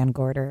 with Dan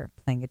Gorder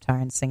playing guitar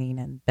and singing,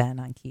 and Ben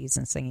on keys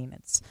and singing.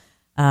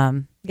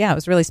 It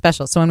was really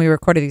special. So when we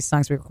recorded these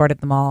songs, we recorded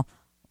them all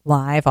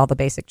live, all the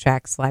basic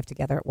tracks live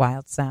together at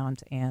Wild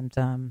Sound. And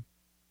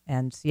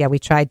we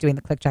tried doing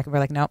the click track, and we're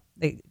like, nope,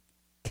 it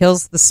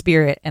kills the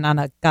spirit. And on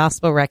a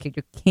gospel record,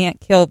 you can't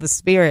kill the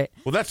spirit.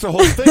 Well, that's the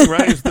whole thing,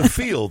 right? It's the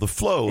feel, the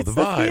flow, It's the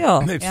the vibe.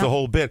 feel, It's yeah. the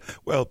whole bit.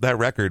 Well, that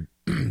record,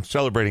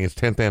 celebrating its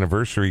 10th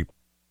anniversary,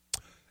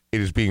 it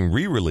is being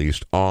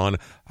re-released on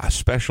a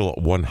special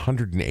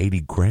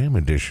 180-gram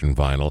edition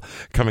vinyl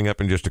coming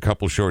up in just a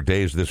couple short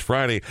days this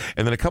Friday.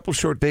 And then a couple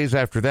short days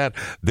after that,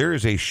 there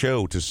is a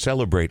show to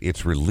celebrate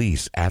its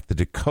release at the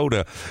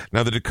Dakota.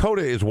 Now, the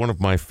Dakota is one of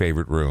my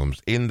favorite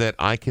rooms in that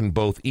I can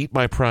both eat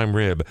my prime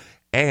rib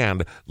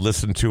and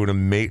listen to an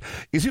amazing...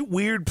 Is it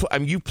weird? I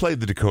mean, you've played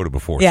the Dakota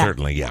before, Yeah.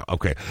 certainly. Yeah,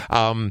 okay.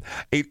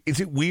 Is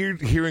it weird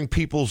hearing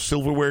people's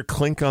silverware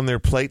clink on their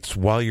plates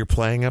while you're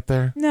playing up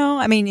there? No,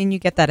 I mean, and you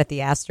get that at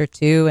the Astor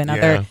too, and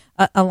Yeah.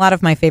 a lot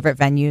of my favorite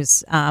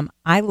venues.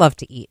 I love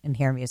to eat and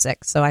hear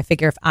music, so I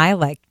figure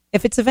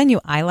if it's a venue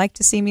I like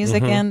to see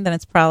music in, then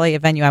it's probably a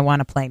venue I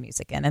want to play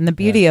music in. And the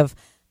beauty of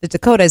the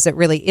Dakota is it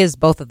really is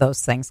both of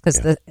those things, because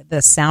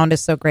the sound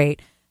is so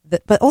great,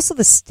 but also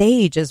the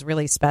stage is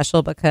really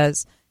special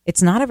because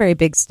it's not a very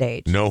big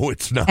stage. No,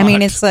 it's not. I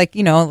mean, it's like,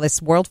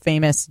 this world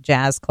famous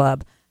jazz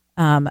club,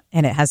 and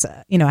it has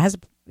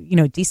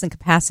decent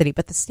capacity,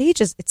 but the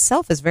stage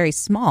itself is very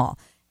small.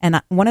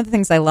 And one of the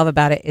things I love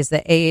about it is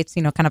that it's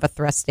kind of a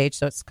thrust stage,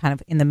 so it's kind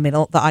of in the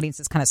middle. The audience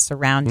is kind of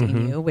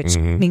surrounding you, which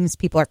means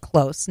people are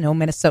close. No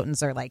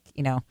Minnesotans are like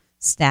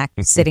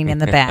stacked sitting in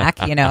the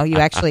back. You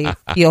actually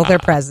feel their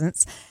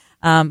presence.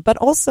 But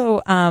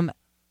also,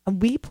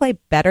 we play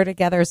better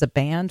together as a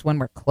band when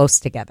we're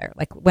close together.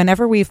 Like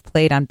whenever we've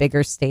played on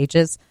bigger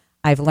stages,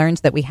 I've learned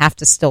that we have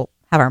to still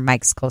have our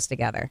mics close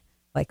together.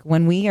 Like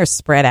when we are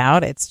spread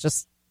out, it's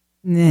just,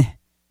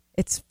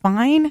 it's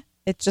fine.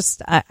 It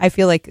just, I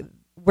feel like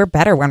we're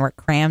better when we're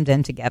crammed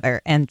in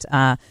together. And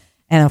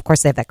And of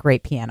course, they have that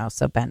great piano.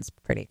 So Ben's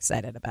pretty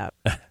excited about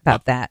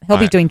that. He'll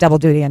be doing double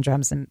duty on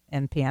drums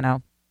and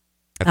piano.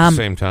 At the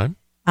same time?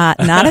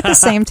 Not at the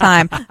same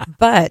time,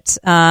 but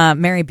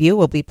Mary Bew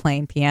will be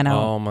playing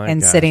piano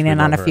and sitting in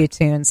on a few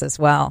tunes as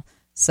well.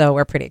 So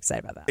we're pretty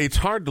excited about that. It's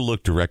hard to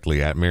look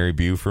directly at Mary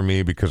Bew for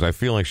me because I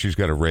feel like she's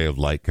got a ray of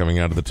light coming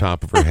out of the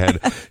top of her head.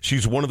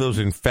 She's one of those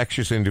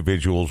infectious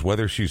individuals,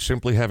 whether she's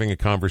simply having a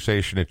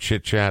conversation, a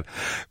chit-chat,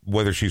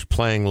 whether she's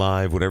playing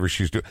live, whatever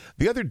she's doing.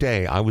 The other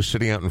day, I was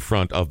sitting out in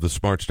front of the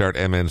Smart Start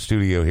MN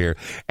studio here,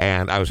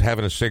 and I was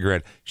having a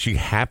cigarette. She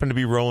happened to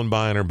be rolling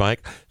by on her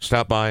bike,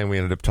 stopped by, and we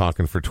ended up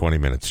talking for 20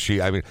 minutes.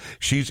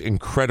 She's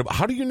incredible.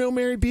 How do you know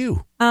Mary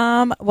Bew?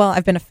 Well,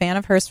 I've been a fan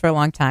of hers for a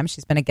long time.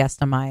 She's been a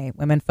guest on my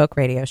Women Folk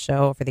radio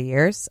show over the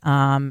years.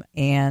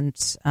 And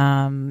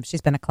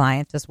she's been a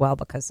client as well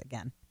because,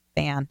 again,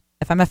 fan.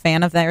 If I'm a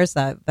fan of theirs,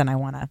 then I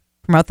want to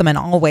promote them in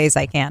all ways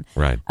I can.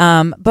 Right.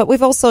 But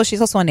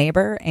she's also a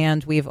neighbor,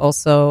 and we've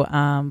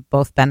also,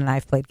 both Ben and I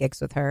have played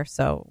gigs with her.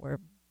 So we're,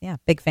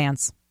 big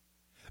fans.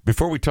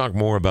 Before we talk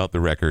more about the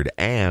record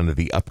and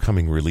the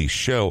upcoming release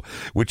show,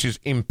 which is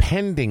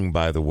impending,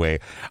 by the way,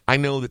 I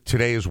know that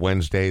today is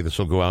Wednesday. This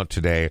will go out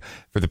today.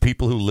 For the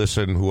people who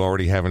listen who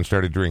already haven't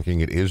started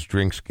drinking, it is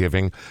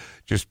Drinksgiving.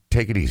 Just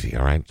take it easy,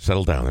 all right?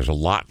 Settle down. There's a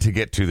lot to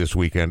get to this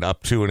weekend,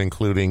 up to and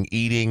including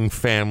eating,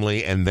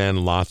 family, and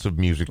then lots of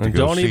music to and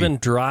go don't see. even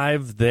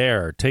drive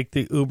there. Take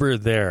the Uber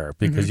there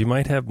because you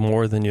might have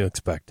more than you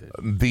expected.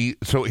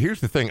 So here's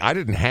the thing. I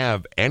didn't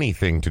have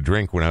anything to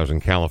drink when I was in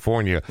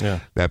California. Yeah.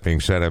 That being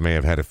said, I may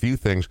have had a few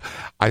things.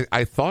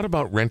 I thought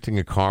about renting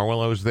a car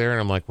while I was there, and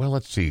I'm like, well,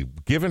 let's see.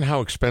 Given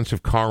how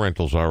expensive car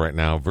rentals are right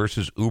now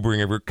versus Ubering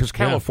everywhere, because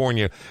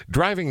California,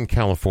 driving in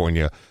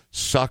California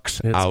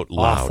sucks out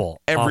loud.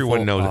 Awful.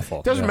 Everyone knows awful.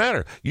 it. Doesn't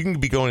matter. You can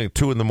be going at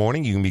 2 in the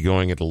morning. You can be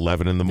going at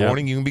 11 in the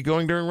morning. You can be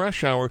going during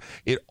rush hour.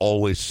 It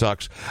always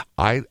sucks.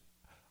 I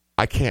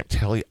can't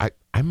tell you.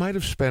 I might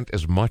have spent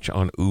as much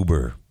on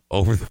Uber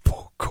over the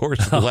course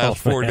of the last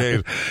 4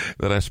 days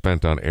that I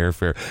spent on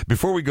airfare.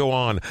 Before we go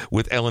on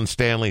with Ellen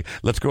Stanley,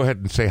 let's go ahead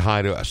and say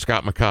hi to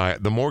Scott Mackay,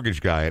 the mortgage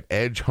guy at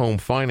Edge Home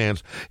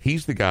Finance.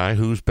 He's the guy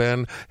who's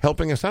been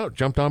helping us out,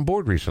 jumped on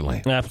board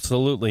recently.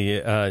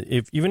 Absolutely.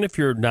 Even if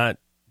you're not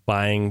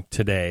buying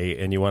today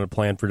and you want to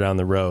plan for down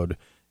the road,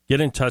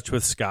 get in touch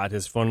with Scott.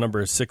 His phone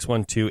number is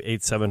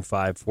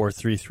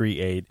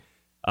 612-875-4338.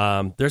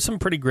 There's some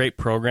pretty great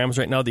programs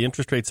right now. The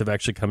interest rates have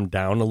actually come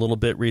down a little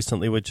bit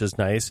recently, which is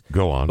nice.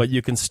 Go on. But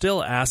you can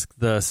still ask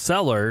the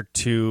seller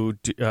to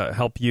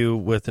help you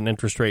with an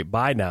interest rate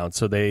buy down.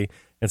 So they,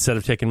 instead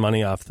of taking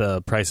money off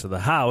the price of the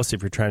house,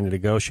 if you're trying to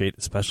negotiate,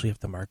 especially if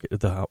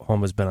the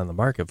home has been on the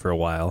market for a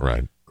while,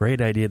 right?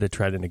 Great idea to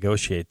try to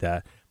negotiate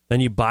that. Then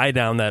you buy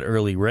down that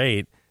early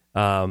rate.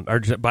 Or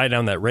buy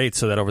down that rate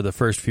so that over the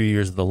first few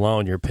years of the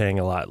loan, you're paying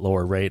a lot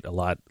lower rate, a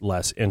lot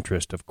less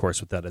interest, of course,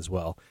 with that as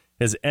well.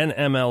 His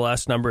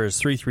NMLS number is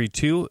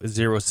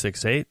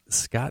 332068.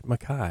 Scott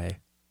Mackay,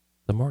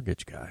 the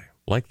mortgage guy.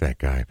 Like that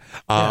guy.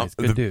 Yeah, he's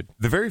a good dude.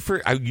 The very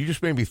first, you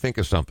just made me think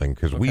of something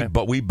because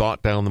we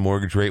bought down the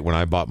mortgage rate when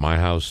I bought my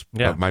house.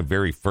 Yeah. My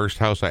very first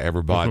house I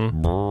ever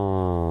bought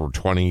 4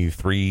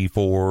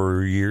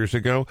 years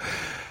ago.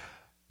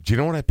 Do you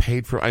know what I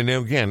paid for? I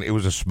know, again, it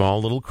was a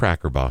small little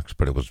cracker box,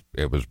 but it was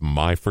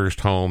my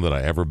first home that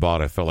I ever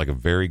bought. I felt like a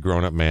very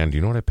grown-up man. Do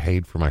you know what I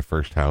paid for my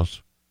first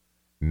house?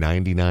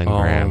 $99,000.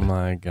 Oh,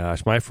 my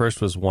gosh. My first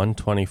was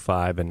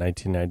 $125 in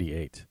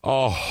 1998.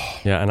 Oh.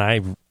 Yeah,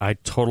 and I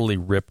totally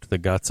ripped the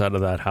guts out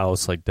of that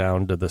house, like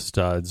down to the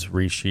studs,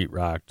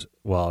 re-sheetrocked.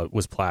 Well, it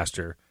was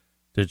plaster.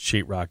 Did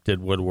sheetrock,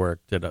 did woodwork,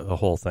 did the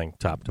whole thing,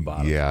 top to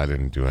bottom. Yeah, I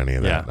didn't do any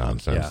of that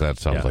nonsense. Yeah. That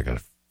sounds like a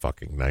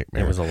fucking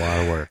nightmare. It was a lot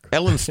of work.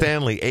 Ellen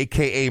Stanley,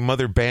 a.k.a.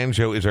 Mother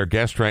Banjo, is our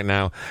guest right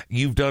now.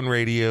 You've done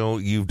radio,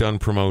 you've done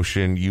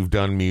promotion, you've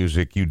done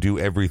music, you do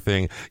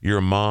everything. You're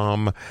a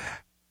mom.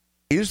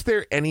 Is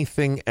there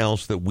anything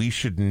else that we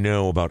should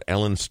know about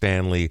Ellen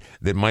Stanley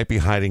that might be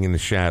hiding in the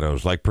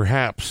shadows? Like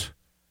perhaps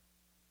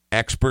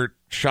expert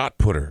shot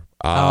putter.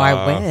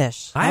 I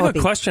wish. I have a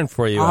question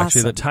for you,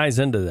 actually, that ties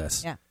into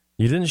this. Yeah.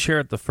 You didn't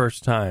share it the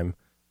first time.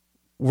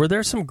 Were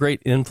there some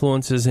great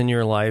influences in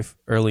your life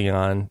early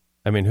on?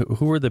 I mean,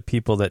 who were the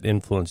people that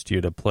influenced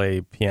you to play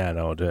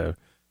piano, to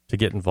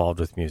get involved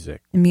with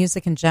music?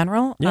 Music in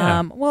general?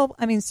 Yeah. Well,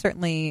 I mean,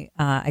 certainly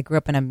I grew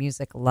up in a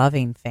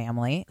music-loving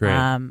family.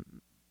 Great.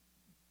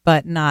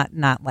 But not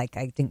like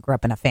I didn't grow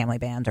up in a family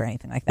band or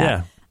anything like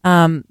that.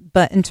 Yeah.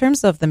 But in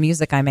terms of the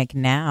music I make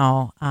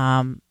now,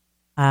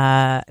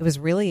 it was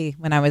really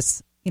when I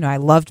was, I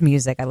loved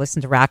music. I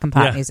listened to rock and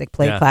pop music,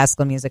 played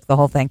classical music, the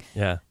whole thing.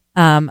 Yeah.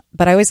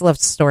 But I always loved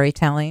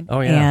storytelling.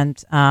 Oh, yeah. And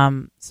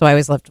so I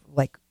always loved,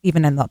 like,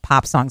 even in the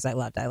pop songs I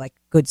loved, I like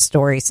good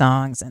story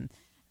songs,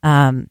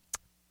 and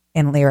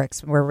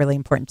lyrics were really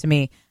important to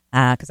me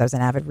because I was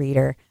an avid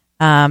reader.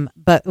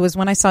 But it was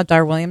when I saw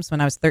Dar Williams when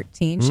I was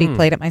 13. She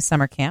played at my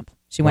summer camp.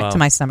 She went to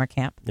my summer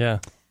camp. Yeah.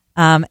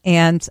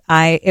 And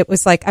it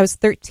was like I was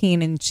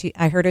 13 and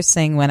I heard her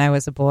sing when I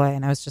was a boy,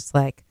 and I was just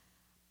like,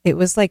 it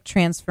was like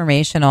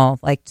transformational,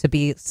 like to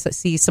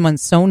see someone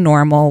so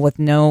normal with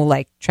no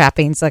like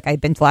trappings. Like I'd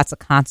been to lots of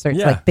concerts,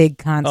 Yeah. like big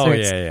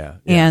concerts. Oh, yeah.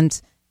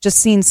 And just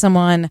seeing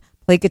someone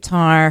play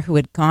guitar who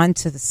had gone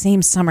to the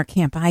same summer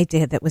camp I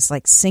did, that was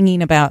like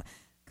singing about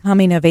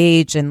coming of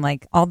age and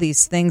like all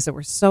these things that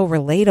were so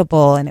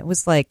relatable. And it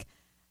was like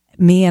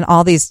me and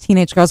all these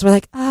teenage girls were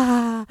like,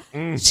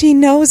 she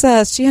knows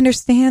us, she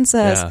understands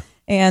us. Yeah.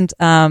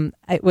 And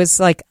it was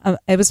like,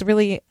 it was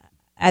really,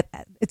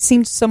 it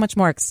seemed so much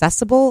more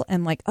accessible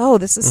and like, oh,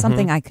 this is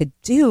something I could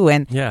do.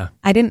 And Yeah.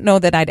 I didn't know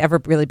that I'd ever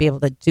really be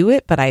able to do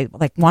it, but I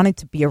like wanted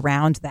to be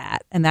around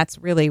that. And that's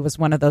really was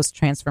one of those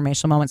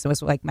transformational moments. It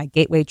was like my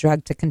gateway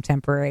drug to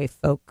contemporary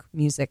folk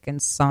music and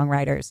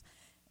songwriters.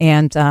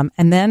 And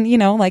then, you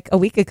know, like a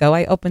week ago,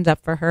 I opened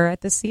up for her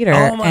at the Cedar.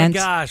 Oh my and,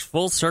 gosh,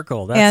 full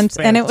circle. That's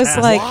and it was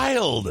fantastic. like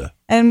Wild.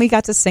 and we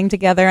got to sing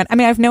together. And I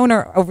mean, I've known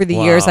her over the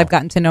years. I've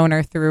gotten to know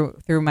her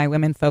through my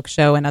women folk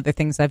show and other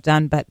things I've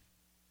done. But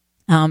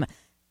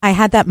I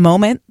had that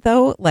moment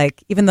though,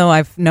 like even though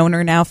I've known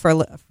her now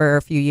for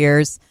a few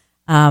years,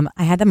 I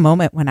had the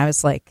moment when I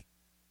was like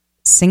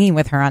singing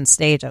with her on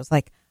stage. I was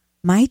like,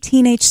 my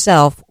teenage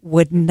self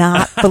would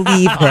not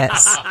believe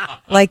this.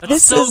 Like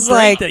this so is great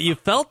like that you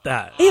felt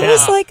that. it Yeah.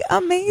 was like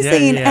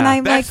amazing. Yeah. And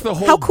I'm That's like, the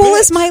whole how cool bit.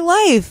 is my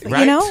life?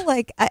 Right. You know,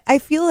 like I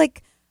feel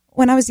like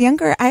when I was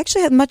younger, I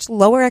actually had much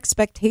lower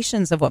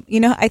expectations of what, you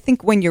know, I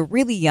think when you're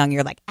really young,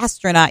 you're like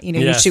astronaut, you know,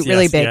 Yes, you shoot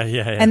really yes, big.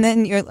 yeah. And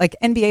then you're like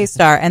NBA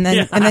star. And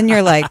then, and then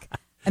you're like,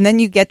 and then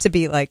you get to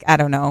be like, I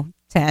don't know,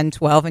 10,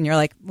 12. And you're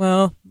like,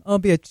 well, I'll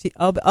be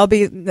I'll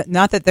be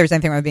not that there's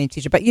anything wrong with being a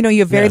teacher, but you know, you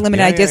have very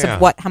limited ideas of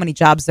how many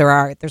jobs there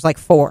are. There's like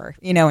 4,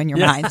 you know, in your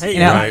mind, you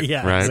know, Right.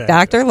 exactly.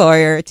 doctor,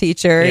 lawyer,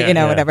 teacher, Yeah, you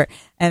know, yeah. whatever.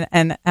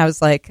 And I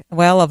was like,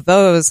 well, of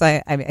those,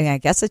 I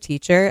guess a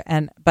teacher,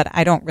 but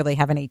I don't really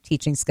have any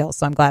teaching skills,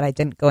 so I'm glad I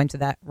didn't go into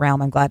that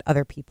realm. I'm glad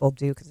other people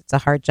do because it's a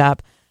hard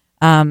job.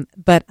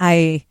 But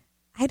I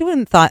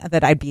hadn't thought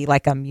that I'd be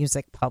like a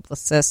music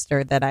publicist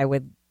or that I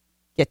would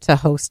get to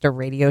host a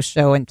radio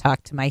show and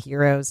talk to my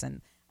heroes.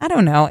 And I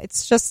don't know.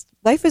 It's just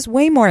life is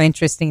way more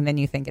interesting than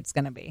you think it's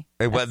going to be.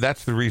 Hey, well,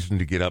 that's the reason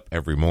to get up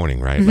every morning,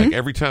 right? Like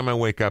every time I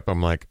wake up,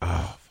 I'm like,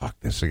 oh, fuck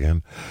this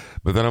again.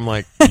 But then I'm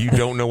like, you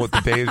don't know what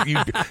the day is.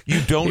 You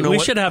don't know. We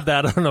what, should have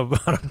that on a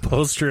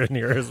poster in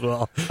here as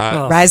well.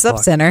 Rise up,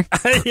 sinner.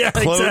 Yeah,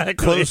 exactly.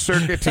 Closed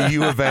circuit to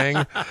U of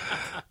A.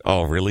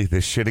 Oh, really?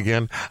 This shit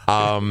again?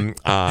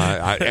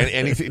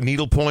 Anything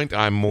needlepoint,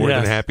 I'm more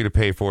than happy to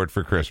pay for it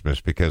for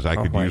Christmas because I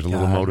could use a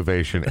little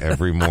motivation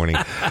every morning.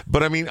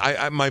 But I mean,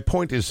 my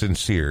point is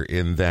sincere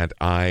in that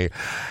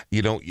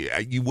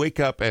you wake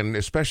up and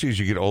especially as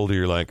you get older,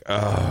 you're like,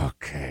 oh,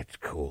 okay, it's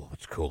cool.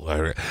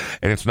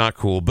 And it's not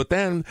cool. But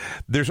then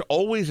there's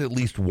always at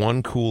least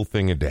one cool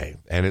thing a day.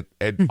 And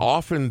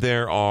often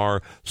there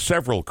are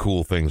several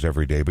cool things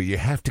every day, but you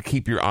have to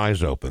keep your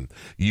eyes open.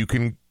 You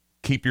can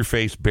keep your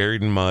face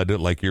buried in mud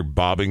like you're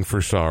bobbing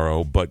for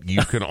sorrow, but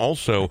you can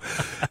also,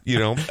 you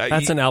know...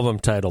 That's an album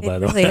title, by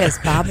the way. It really is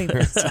bobbing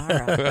for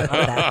sorrow.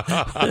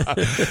 I love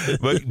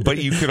that. but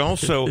you can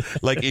also,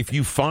 like, if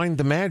you find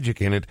the magic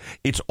in it,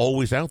 it's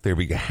always out there,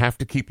 but you have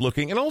to keep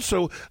looking. And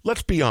also,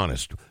 let's be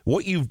honest,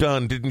 what you've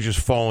done didn't just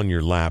fall in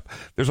your lap.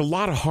 There's a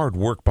lot of hard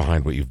work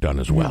behind what you've done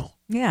as well.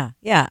 Yeah.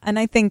 And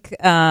I think,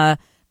 but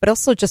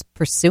also just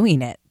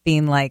pursuing it,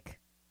 being like,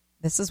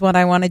 this is what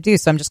I want to do.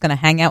 So I'm just going to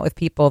hang out with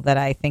people that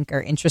I think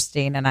are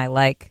interesting and I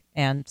like.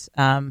 And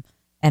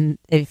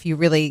if you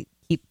really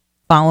keep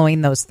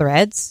following those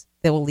threads,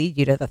 they will lead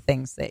you to the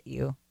things that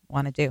you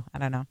want to do. I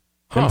don't know.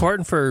 It's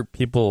important for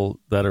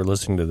people that are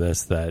listening to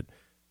this that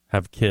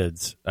have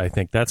kids. I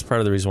think that's part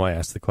of the reason why I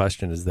asked the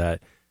question is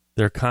that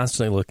they're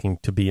constantly looking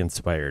to be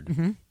inspired.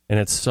 Mm-hmm. And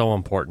it's so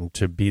important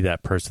to be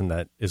that person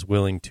that is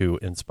willing to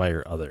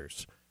inspire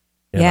others.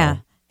 You Yeah. know?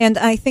 And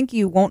I think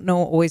you won't know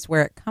always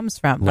where it comes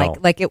from. No.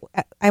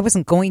 I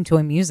wasn't going to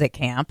a music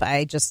camp.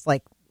 I just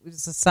it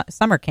was a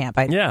summer camp.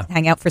 I'd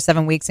hang out for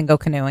 7 weeks and go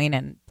canoeing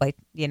and play,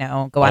 go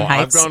on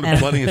hikes. I've gone to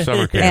plenty of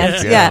summer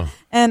camps.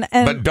 And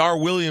but Dar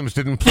Williams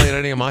didn't play at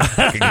any of my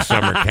fucking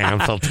summer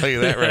camps. I'll tell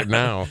you that right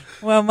now.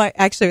 Well,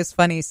 actually, it was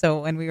funny. So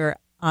when we were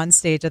on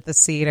stage at the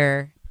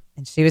Cedar,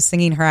 and she was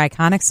singing her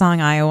iconic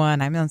song Iowa,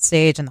 and I'm on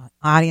stage, and the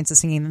audience is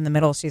singing in the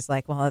middle. She's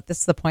like, "Well, this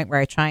is the point where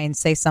I try and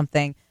say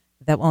something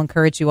that will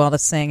encourage you all to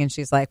sing." And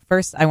she's like,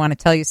 "First, I want to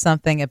tell you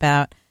something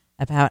about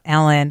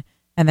Ellen."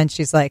 And then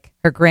she's like,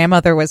 "Her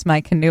grandmother was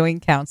my canoeing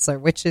counselor,"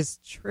 which is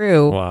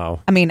true.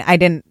 Wow. I mean,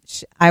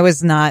 I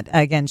was not,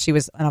 again, she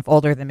was enough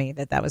older than me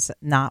that was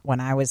not when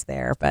I was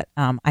there. But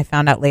I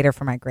found out later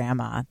from my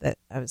grandma that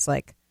I was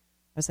like,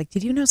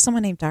 "Did you know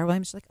someone named Dar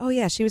Williams?" She's like, "Oh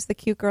yeah, she was the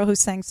cute girl who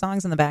sang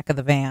songs in the back of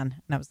the van."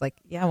 And I was like,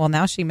 "Yeah, well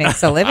now she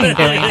makes a living doing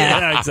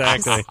that." Yeah,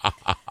 exactly.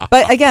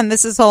 But again,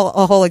 this is a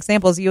whole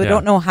example. Is you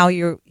don't know how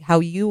you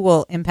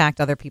will impact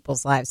other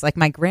people's lives. Like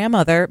my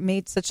grandmother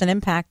made such an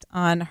impact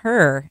on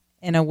her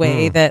in a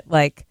way that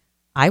like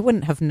I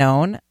wouldn't have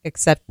known.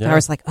 Except I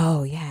was like,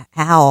 "Oh yeah,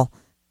 Al."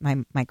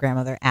 My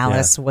grandmother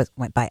Alice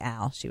went by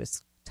Al. She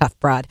was tough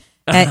broad.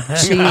 And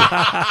she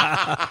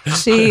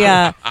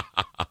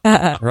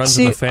Runs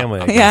in the family.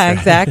 I guess. yeah,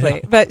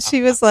 exactly. But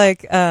she was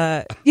like,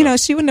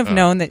 she wouldn't have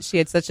known that she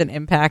had such an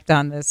impact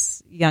on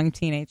this young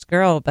teenage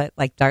girl. But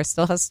like, Dar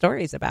still has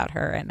stories about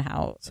her and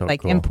how So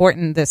like cool.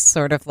 important this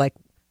sort of like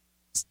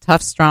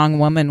tough, strong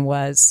woman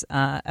was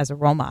as a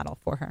role model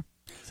for her.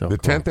 So The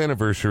cool. 10th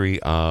anniversary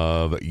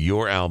of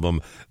your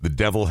album, The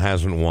Devil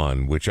Hasn't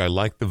Won, which I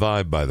like the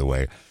vibe, by the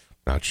way.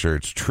 Not sure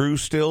it's true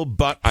still,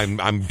 but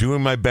I'm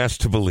doing my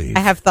best to believe.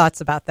 I have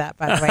thoughts about that,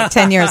 by the way,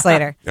 10 years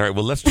later. All right,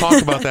 well, let's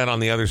talk about that on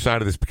the other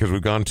side of this because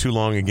we've gone too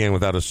long again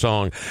without a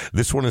song.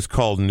 This one is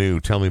called New.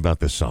 Tell me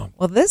about this song.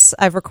 Well, this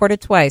I've recorded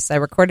twice. I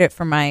recorded it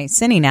for my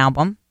singing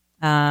album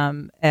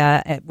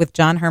with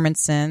John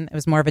Hermanson. It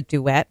was more of a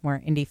duet, more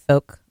indie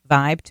folk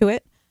vibe to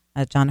it.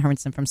 John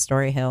Hermanson from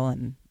Story Hill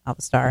and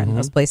Alpha Star and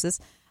those places.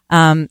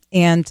 I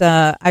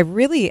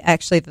really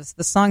actually,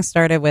 the song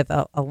started with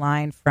a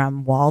line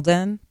from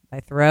Walden by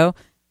Thoreau,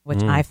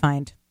 which I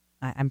find,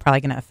 I'm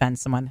probably going to offend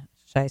someone.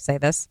 Should I say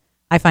this?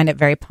 I find it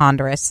very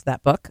ponderous,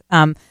 that book.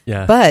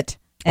 Yeah. But,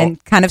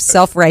 and kind of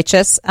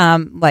self-righteous,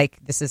 like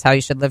this is how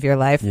you should live your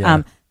life.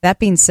 Yeah. That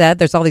being said,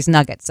 there's all these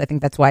nuggets. I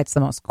think that's why it's the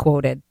most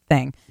quoted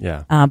thing.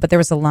 Yeah. But there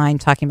was a line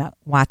talking about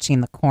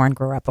watching the corn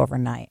grow up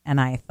overnight,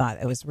 and I thought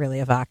it was really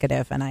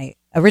evocative. And I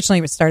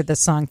originally started this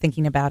song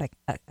thinking about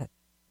I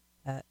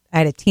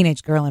had a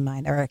teenage girl in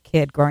mind, or a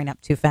kid growing up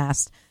too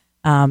fast.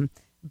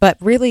 But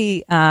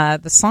really, the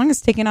song is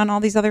taking on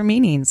all these other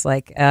meanings.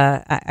 Like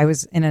I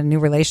was in a new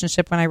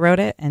relationship when I wrote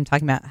it, and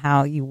talking about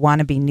how you want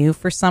to be new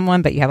for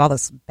someone, but you have all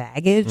this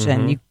baggage,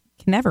 and you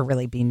can never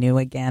really be new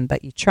again.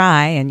 But you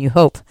try, and you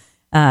hope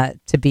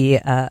to be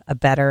a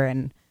better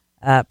and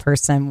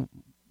person,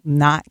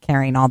 not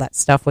carrying all that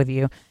stuff with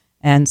you.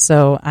 And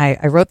so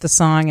I wrote the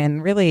song,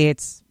 and really,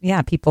 it's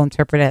people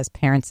interpret it as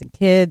parents and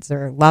kids,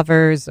 or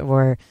lovers,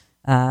 or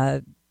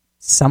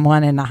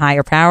someone in a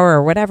higher power,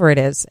 or whatever it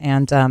is.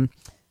 And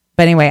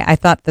but anyway, I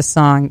thought the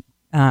song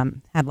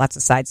had lots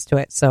of sides to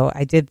it, so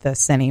I did the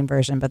singing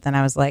version. But then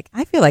I was like,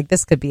 I feel like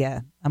this could be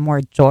a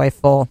more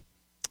joyful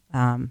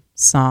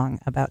song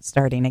about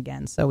starting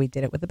again. So we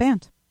did it with the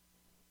band.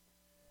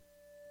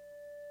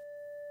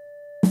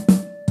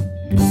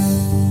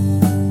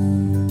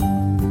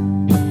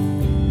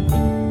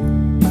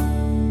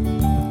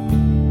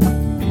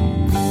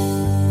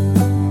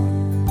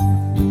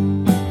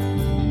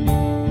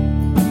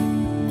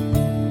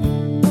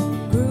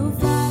 Grew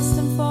fast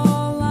and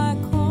fall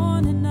like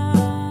corn at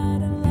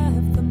night, and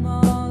left them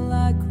all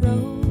like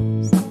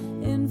crows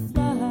in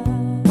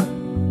flight.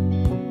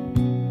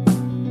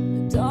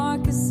 The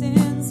darkest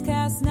sins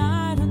cast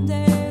night and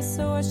day,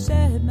 so I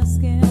shed my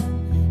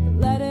skin,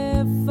 let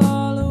it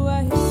fall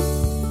away.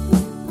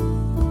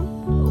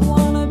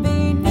 Wanna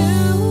be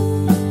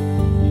new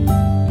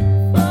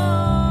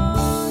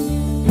for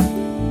you.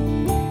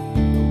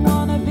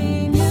 Wanna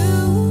be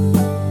new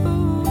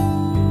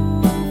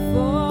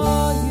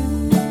for you.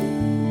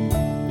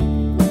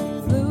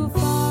 Flew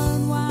far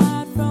and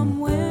wide from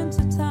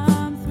winter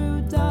time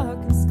through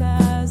darkened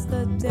skies.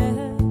 The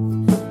death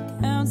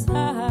counts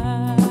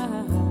high.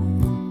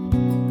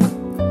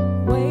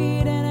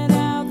 Waiting it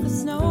out the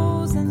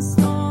snows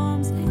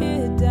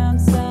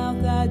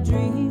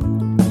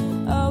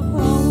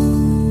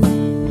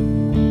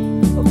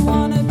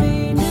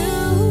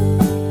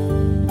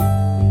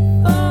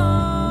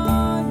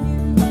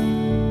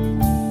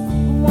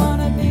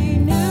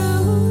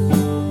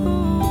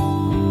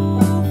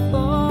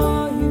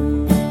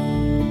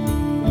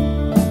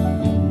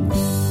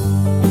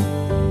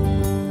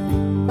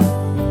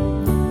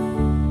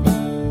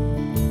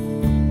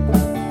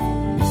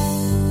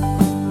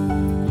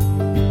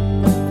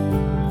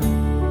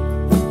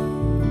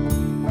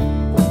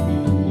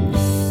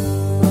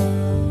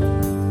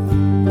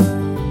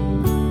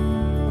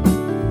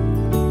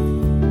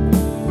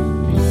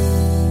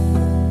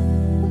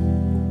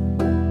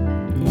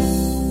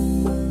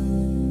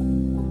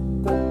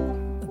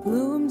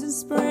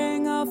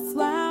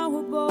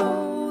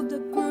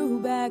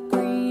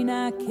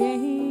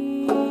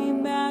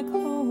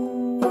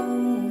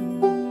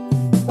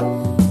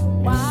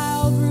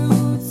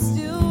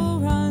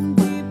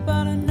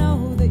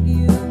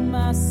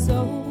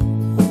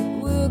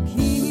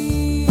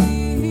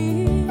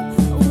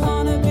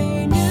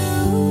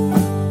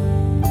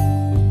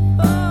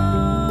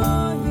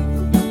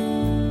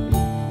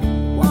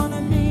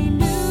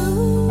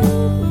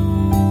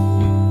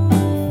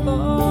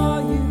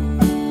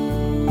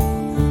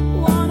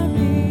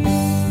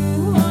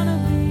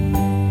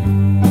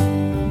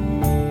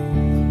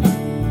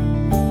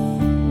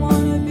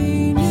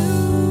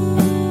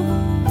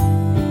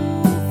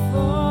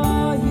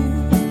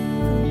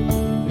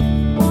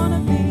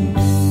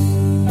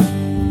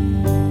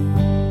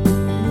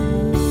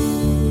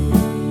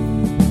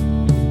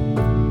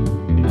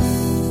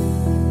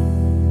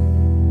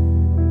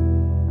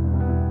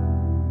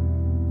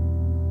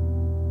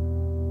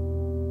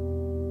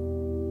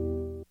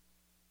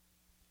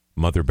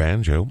Mother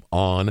Banjo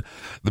on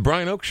The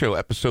Brian Oak Show,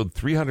 episode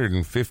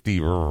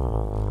 350.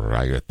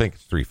 I think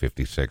it's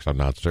 356. I'm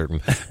not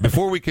certain.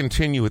 Before we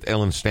continue with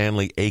Ellen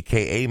Stanley,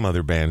 a.k.a.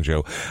 Mother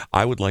Banjo,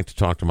 I would like to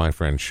talk to my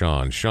friend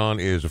Sean. Sean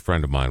is a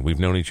friend of mine. We've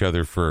known each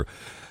other for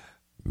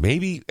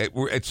maybe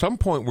at some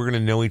point we're going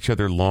to know each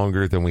other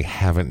longer than we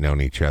haven't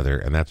known each other,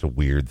 and that's a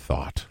weird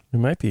thought. We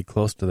might be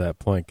close to that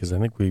point because I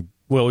think we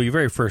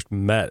very first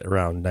met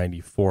around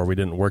 94. We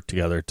didn't work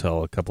together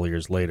till a couple of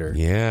years later.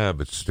 Yeah,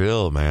 but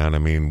still, man, I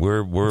mean,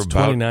 we're It's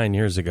about 29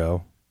 years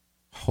ago.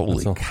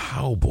 Holy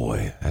cow,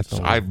 boy.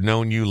 I've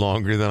known you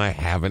longer than I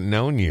haven't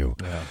known you.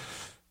 Yeah.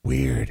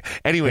 Weird.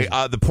 Anyway,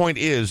 the point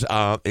is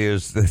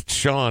that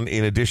Sean,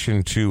 in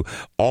addition to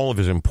all of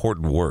his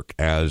important work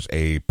as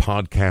a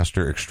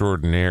podcaster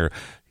extraordinaire,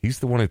 he's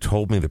the one who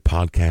told me that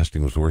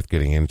podcasting was worth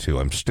getting into.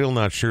 I'm still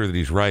not sure that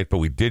he's right, but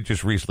we did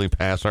just recently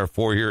pass our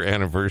 4-year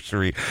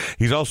anniversary.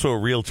 He's also a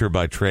realtor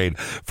by trade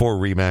for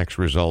Remax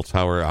Results.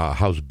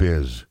 How's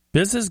biz?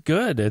 Biz is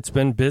good. It's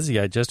been busy.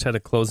 I just had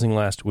a closing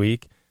last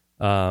week.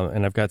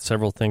 And I've got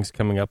several things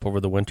coming up over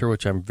the winter,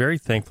 which I'm very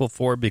thankful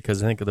for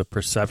because I think the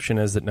perception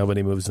is that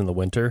nobody moves in the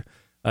winter.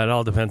 It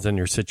all depends on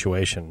your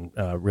situation,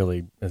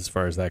 really, as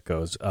far as that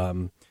goes. I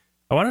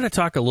wanted to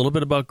talk a little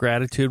bit about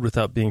gratitude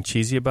without being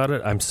cheesy about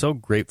it. I'm so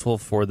grateful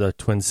for the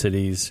Twin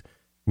Cities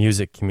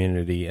music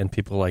community and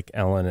people like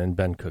Ellen and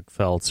Ben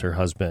Cook-Phelps, her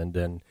husband,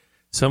 and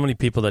so many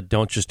people that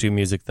don't just do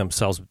music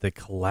themselves, but they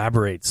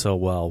collaborate so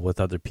well with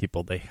other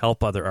people. They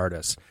help other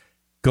artists.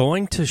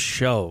 Going to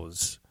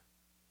shows,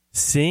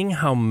 seeing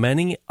how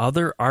many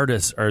other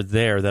artists are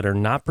there that are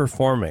not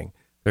performing,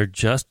 they're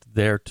just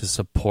there to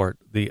support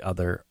the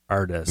other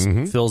artists,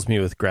 fills me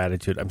with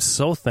gratitude. I'm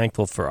so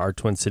thankful for our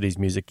Twin Cities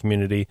music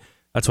community.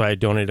 That's why I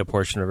donate a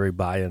portion of every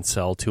buy and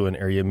sell to an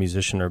area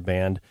musician or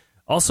band.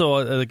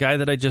 Also, the guy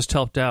that I just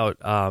helped out,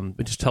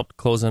 we just helped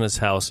close on his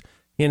house.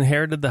 He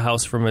inherited the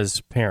house from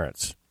his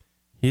parents.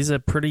 He's a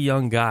pretty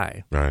young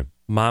guy. Right.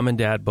 Mom and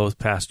dad both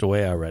passed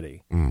away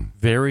already.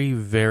 Very,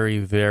 very,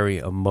 very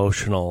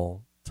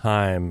emotional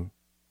time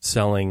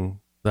selling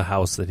the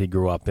house that he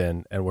grew up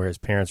in and where his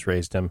parents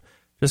raised him.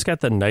 Just got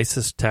the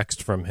nicest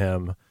text from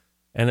him.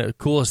 And the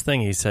coolest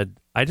thing, he said,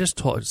 I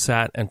just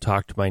sat and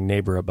talked to my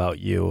neighbor about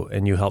you,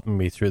 and you helping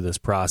me through this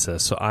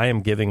process. So I am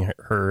giving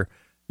her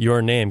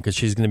your name because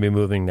she's going to be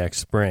moving next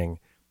spring.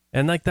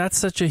 And like that's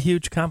such a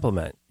huge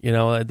compliment. You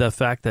know, the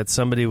fact that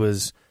somebody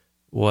was,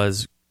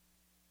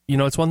 you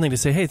know, it's one thing to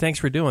say, hey, thanks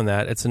for doing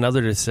that. It's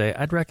another to say,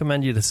 I'd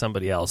recommend you to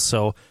somebody else.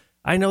 So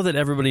I know that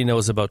everybody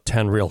knows about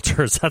 10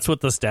 realtors. That's what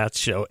the stats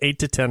show, 8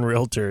 to 10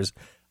 realtors.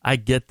 I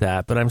get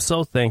that, but I'm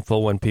so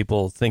thankful when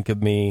people think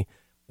of me,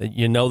 that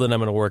you know that I'm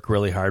going to work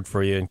really hard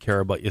for you and care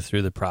about you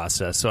through the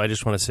process. So I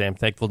just want to say I'm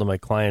thankful to my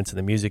clients in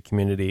the music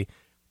community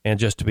and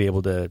just to be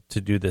able to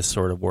do this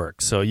sort of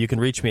work. So you can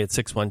reach me at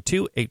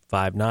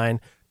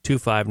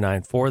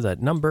 612-859-2594.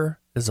 That number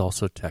is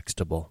also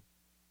textable.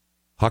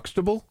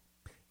 Huxtable?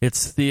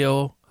 It's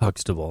Theo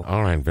Huxtable.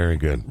 All right, very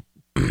good.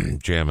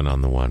 Jamming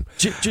on the one.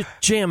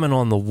 Jamming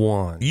on the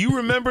one. You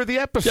remember the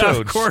episode?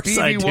 Yeah, of course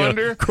Stevie I do.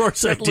 Wonder? Of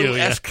course I do.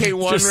 Yeah.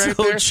 SK1 just right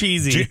so there?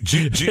 cheesy.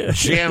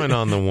 Jamming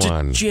on the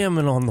one.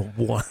 Jamming on the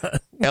one.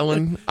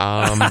 Ellen,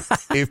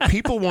 if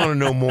people want to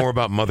know more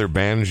about Mother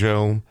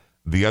Banjo,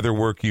 the other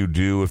work you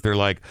do, if they're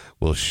like,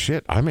 well,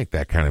 shit, I make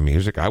that kind of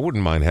music, I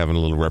wouldn't mind having a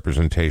little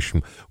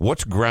representation.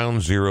 What's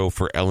ground zero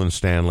for Ellen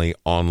Stanley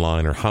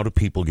online, or how do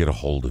people get a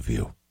hold of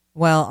you?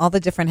 Well, all the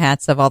different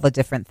hats of all the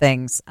different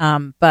things.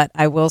 But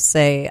I will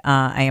say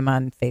I am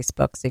on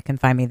Facebook, so you can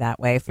find me that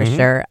way for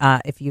sure.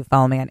 If you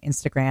follow me on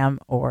Instagram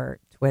or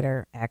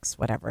Twitter, X,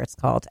 whatever it's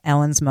called,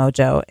 Ellen's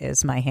Mojo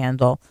is my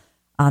handle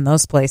on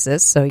those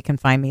places, so you can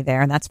find me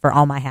there, and that's for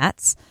all my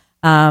hats.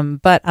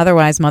 But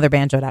otherwise,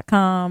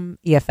 motherbanjo.com,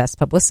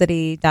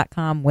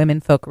 efspublicity.com,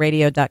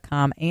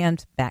 womenfolkradio.com,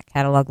 and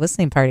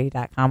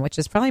backcataloglisteningparty.com, which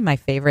is probably my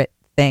favorite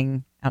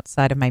thing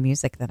outside of my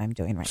music that I'm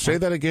doing right now. Say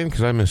that again,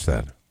 because I missed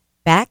that.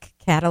 Back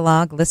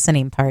Catalog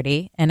Listening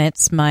Party, and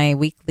it's my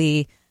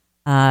weekly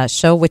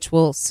show, which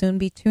will soon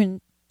be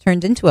turned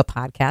into a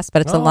podcast,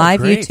 but it's a live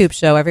YouTube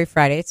show every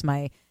Friday. It's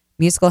my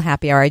musical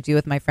happy hour I do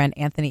with my friend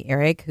Anthony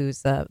Ehrig,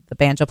 who's the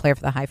banjo player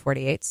for the High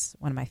 48s,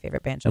 one of my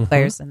favorite banjo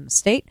players in the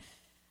state.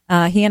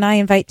 He and I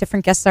invite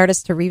different guest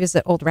artists to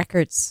revisit old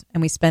records,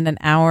 and we spend an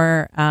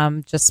hour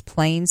just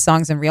playing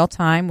songs in real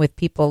time with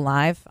people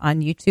live on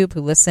YouTube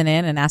who listen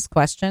in and ask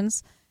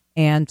questions.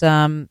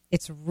 And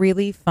it's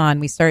really fun.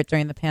 We started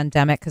during the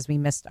pandemic because we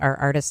missed our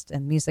artist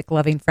and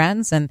music-loving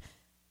friends, and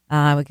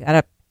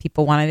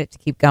people wanted it to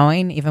keep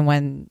going even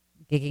when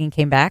gigging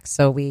came back.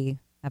 So we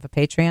have a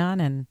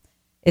Patreon, and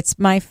it's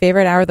my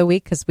favorite hour of the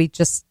week because we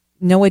just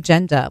no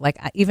agenda. Like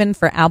even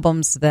for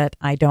albums that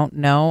I don't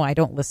know, I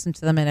don't listen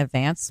to them in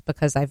advance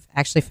because I've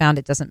actually found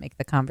it doesn't make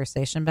the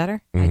conversation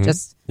better. I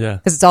just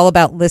because it's all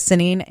about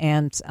listening,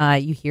 and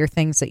you hear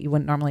things that you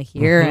wouldn't normally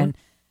hear,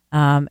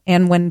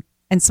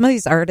 and some of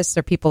these artists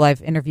are people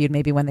I've interviewed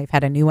maybe when they've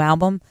had a new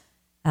album,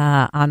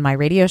 on my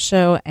radio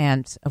show,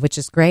 and which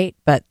is great.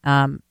 But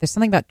there's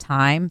something about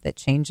time that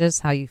changes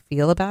how you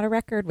feel about a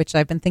record, which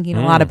I've been thinking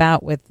a lot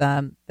about with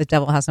The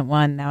Devil Hasn't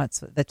Won. Now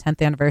it's the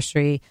 10th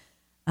anniversary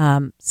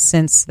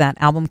since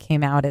that album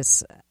came out.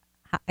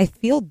 I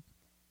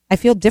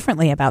feel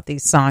differently about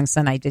these songs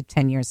than I did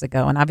 10 years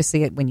ago. And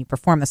obviously when you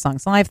perform the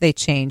songs live, they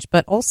change,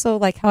 but also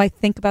like how I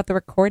think about the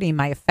recording,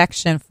 my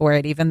affection for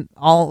it, even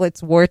all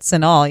its warts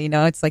and all,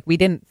 it's like we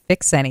didn't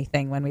fix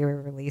anything when we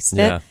released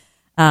it.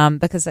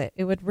 Because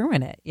it would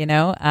ruin it,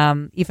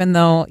 even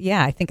though,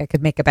 I think I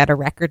could make a better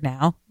record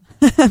now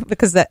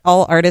because that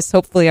all artists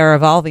hopefully are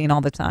evolving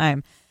all the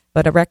time.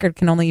 But a record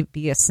can only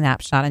be a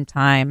snapshot in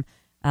time.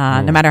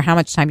 No matter how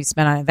much time you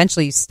spend on it,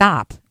 eventually you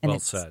stop and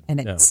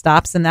it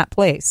stops in that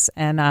place.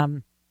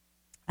 And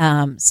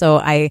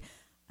so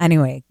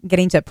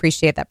getting to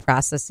appreciate that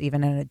process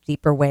even in a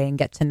deeper way and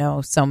get to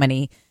know so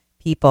many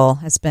people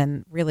has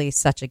been really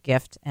such a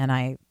gift.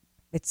 And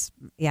it's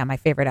my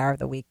favorite hour of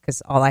the week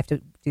because all I have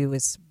to do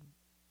is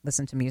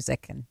listen to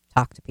music and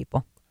talk to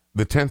people.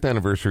 The 10th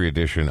anniversary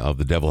edition of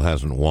The Devil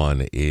Hasn't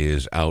Won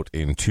is out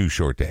in 2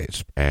 short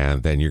days,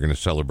 and then you're going to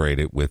celebrate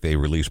it with a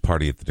release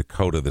party at the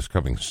Dakota this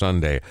coming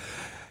Sunday.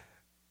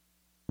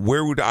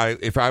 Where would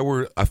if I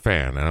were a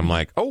fan, and I'm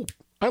like, oh,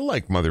 I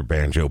like Mother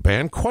Banjo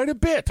Band quite a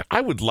bit.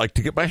 I would like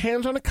to get my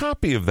hands on a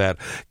copy of that.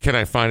 Can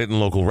I find it in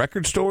local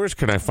record stores?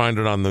 Can I find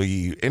it on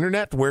the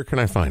internet? Where can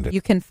I find it?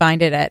 You can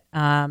find it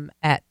on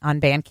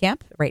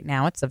Bandcamp right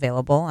now. It's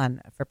available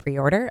for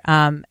pre-order.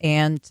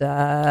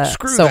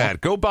 Screw that.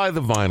 Go buy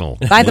the vinyl.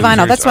 Buy the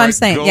vinyl. That's what I'm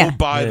saying. Go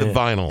buy the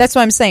vinyl. That's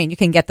what I'm saying. You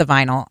can get the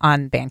vinyl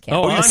on Bandcamp.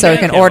 Oh, so you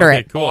can order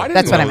it. Cool. I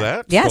didn't know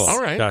that. Yes. Cool.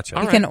 All right.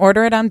 Gotcha. You can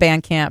order it on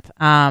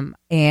Bandcamp,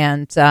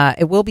 and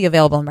it will be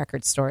available in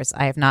record stores.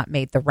 I have not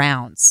made the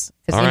rounds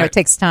because it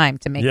takes time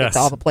to make it to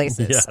all the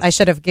places. Yes. I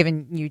should have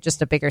given you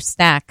just a bigger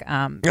stack,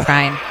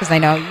 Brian, because I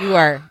know you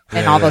are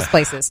in all those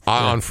places.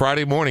 On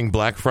Friday morning,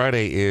 Black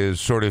Friday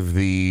is sort of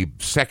the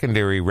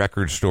secondary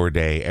record store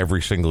day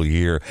every single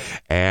year.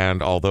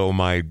 And although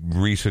my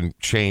recent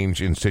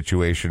change in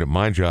situation at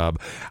my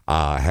job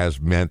has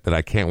meant that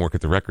I can't work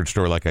at the record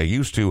store like I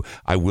used to,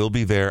 I will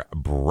be there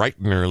bright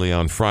and early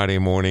on Friday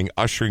morning,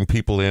 ushering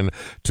people in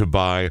to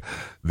buy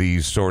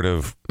these sort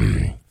of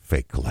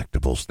fake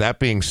collectibles. That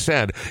being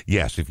said,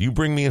 yes, if you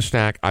bring me a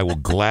stack, I will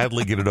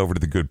gladly get it over to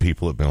the good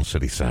people at Mill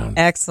City Sound.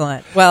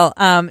 Excellent. Well,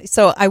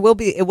 so it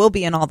will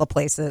be in all the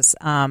places.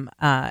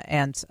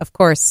 And of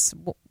course,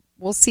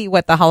 we'll see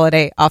what the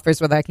holiday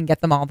offers, whether I can get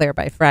them all there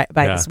by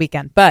this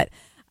weekend. But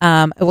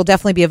it will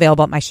definitely be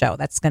available at my show.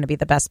 That's going to be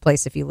the best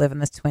place if you live in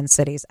the Twin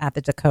Cities at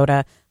the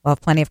Dakota. We'll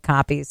have plenty of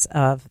copies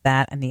of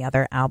that and the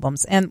other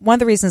albums. And one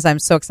of the reasons I'm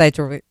so excited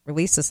to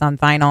release this on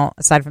vinyl,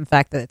 aside from the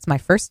fact that it's my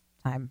first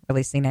time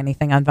releasing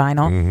anything on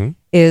vinyl,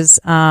 is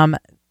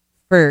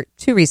for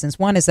 2 reasons.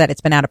 One is that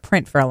it's been out of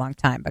print for a long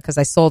time because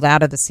I sold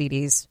out of the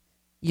CDs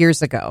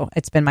years ago.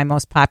 It's been my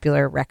most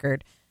popular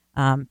record.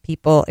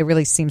 It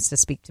really seems to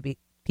speak to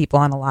people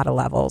on a lot of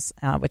levels,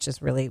 which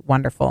is really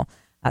wonderful.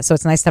 So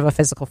it's nice to have a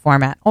physical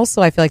format.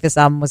 Also, I feel like this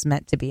album was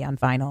meant to be on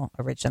vinyl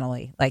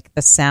originally. Like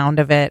the sound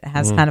of it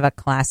has kind of a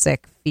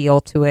classic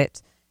feel to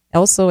it.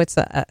 Also, it's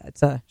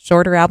a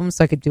shorter album,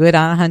 so I could do it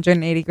on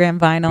 180 gram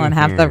vinyl and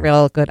have the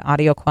real good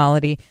audio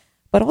quality.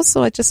 But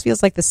also, it just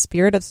feels like the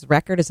spirit of this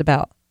record is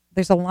about.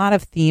 There's a lot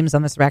of themes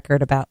on this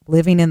record about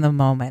living in the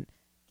moment,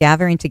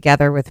 gathering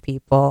together with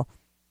people,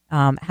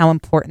 how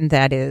important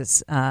that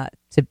is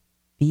to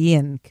be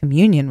in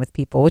communion with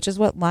people, which is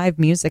what live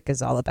music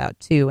is all about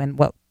too, and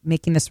what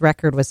making this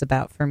record was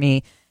about for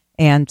me.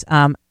 And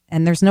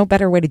there's no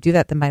better way to do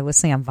that than by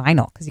listening on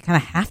vinyl because you kind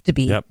of have to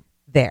be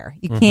there.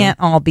 You can't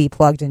all be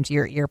plugged into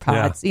your ear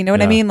pods. You know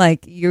what I mean?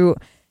 Like you're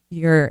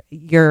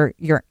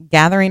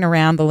gathering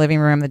around the living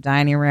room, the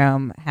dining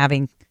room,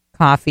 having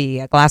coffee,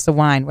 a glass of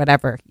wine,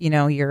 whatever.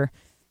 You're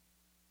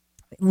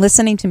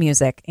listening to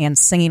music and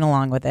singing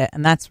along with it,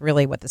 and that's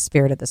really what the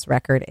spirit of this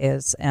record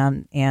is.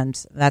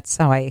 And that's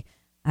how I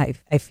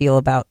feel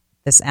about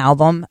this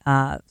album,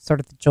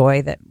 sort of the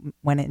joy that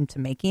went into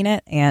making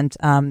it, and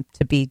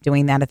to be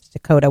doing that at the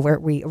Dakota where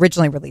we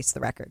originally released the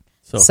record.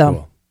 So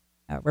cool.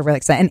 We're really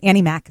excited. And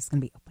Annie Mac is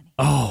going to be opening.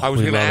 Oh, I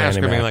was going to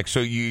ask. So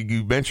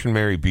you mentioned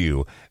Mary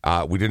Bew.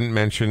 We didn't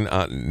mention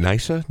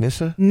Nissa.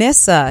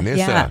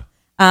 Yeah.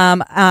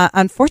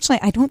 Unfortunately,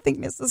 I don't think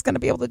Nissa's going to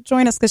be able to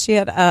join us because she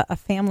had a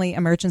family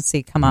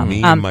emergency come up.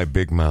 Me and my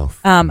big mouth.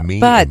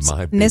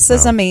 But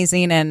Nissa's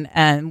amazing,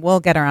 and we'll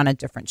get her on a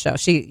different show.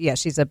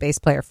 She's a bass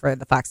player for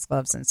the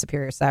Foxgloves and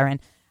Superior Siren.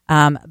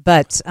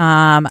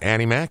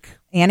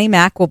 Annie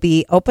Mac will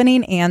be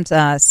opening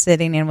and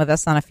sitting in with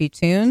us on a few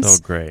tunes. Oh,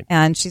 great!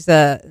 And she's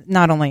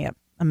not only an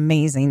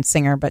amazing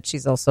singer, but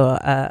she's also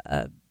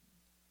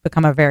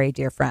become a very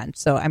dear friend.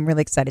 So I'm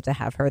really excited to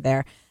have her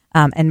there.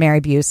 And Mary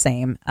Bew,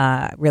 same.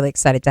 Really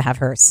excited to have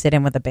her sit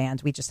in with the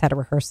band. We just had a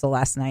rehearsal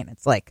last night, and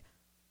it's like,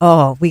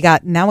 we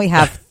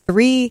have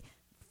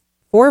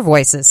 4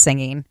 voices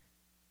singing.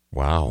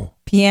 Wow!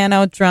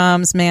 Piano,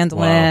 drums,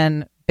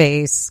 mandolin.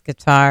 bass,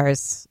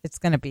 guitars. It's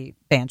going to be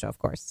banjo, of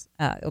course.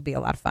 It'll be a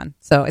lot of fun.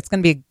 So it's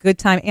going to be a good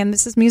time. And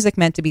this is music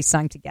meant to be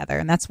sung together.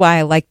 And that's why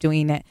I like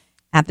doing it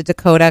at the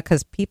Dakota,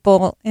 because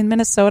people in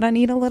Minnesota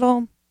need a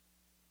little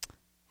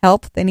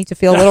help. They need to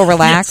feel a little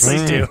relaxed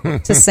Yes, they do.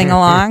 to sing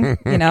along.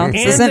 You know,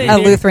 this And isn't they a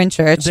need- Lutheran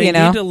church, They you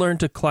know. need to learn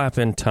to clap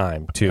in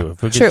time, too.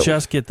 If we True. could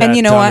just get that And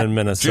you know done what? in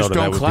Minnesota, Just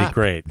don't that would clap. be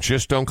great.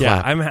 Just don't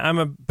Yeah, clap. I'm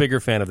a bigger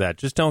fan of that.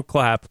 Just don't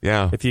clap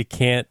Yeah. if you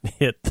can't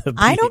hit the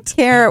beat. I don't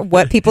care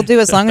what people do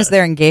as long as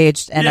they're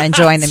engaged and Yeah,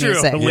 enjoying the true.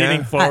 music.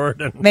 Leaning Yeah.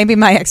 forward. And, Maybe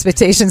my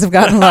expectations have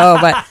gotten low,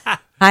 but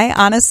I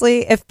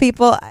honestly, if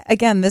people,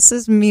 again, this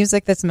is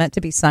music that's meant to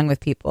be sung with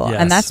people.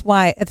 Yes. And that's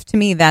why, to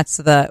me, that's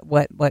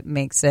what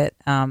makes it,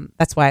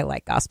 that's why I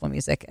like gospel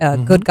music.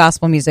 Good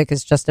gospel music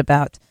is just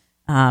about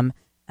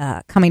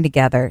coming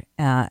together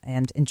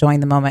and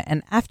enjoying the moment.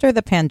 And after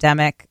the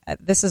pandemic,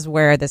 this is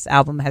where this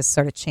album has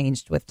sort of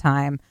changed with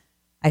time.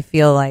 I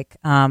feel like,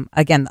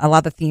 again, a lot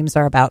of the themes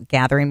are about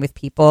gathering with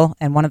people.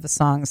 And one of the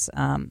songs,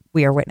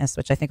 We Are Witness,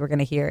 which I think we're going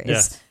to hear, is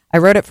Yes. I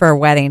wrote it for a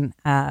wedding.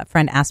 A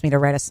friend asked me to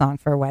write a song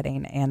for a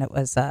wedding, and it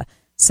was a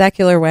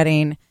secular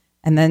wedding.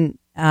 And then,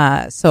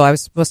 so I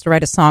was supposed to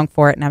write a song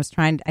for it, and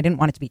I didn't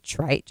want it to be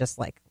trite, just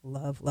like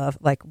love.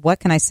 Like, what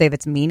can I say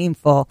that's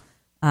meaningful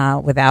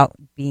without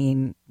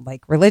being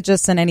like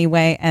religious in any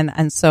way?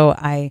 And so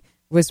I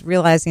was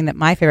realizing that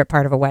my favorite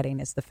part of a wedding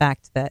is the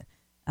fact that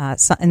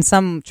in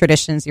some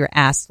traditions, you're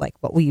asked, like,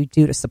 what will you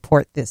do to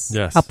support this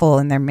Yes. couple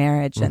in their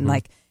marriage?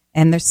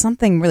 And there's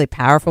something really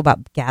powerful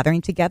about gathering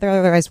together.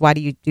 Otherwise, why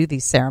do you do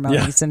these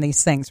ceremonies and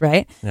these things,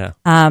 right? yeah.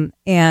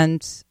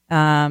 And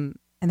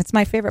it's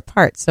my favorite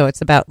part. So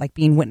it's about like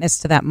being witness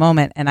to that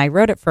moment. And I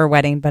wrote it for a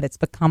wedding, but it's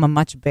become a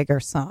much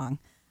bigger song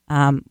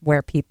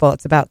where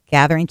it's about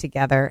gathering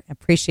together,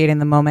 appreciating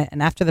the moment.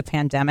 And after the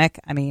pandemic,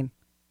 I mean,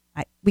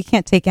 we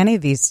can't take any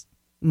of these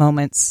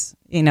moments,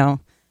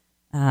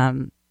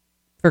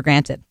 for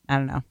granted. I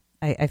don't know.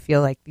 I feel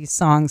like these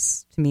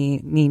songs to me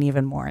mean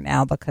even more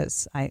now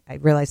because I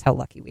realize how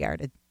lucky we are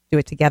to do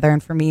it together.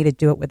 And for me to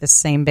do it with the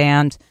same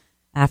band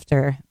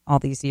after all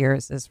these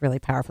years is really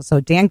powerful. So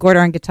Dan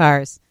Gorder on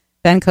guitars,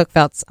 Ben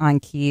Cookfeltz on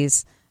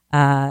keys,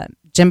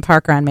 Jim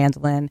Parker on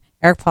mandolin,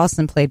 Eric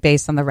Paulson played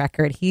bass on the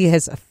record. He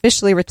has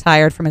officially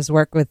retired from his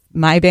work with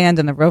my band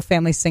and the Rowe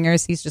Family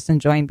Singers. He's just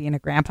enjoying being a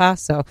grandpa.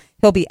 So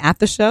he'll be at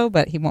the show,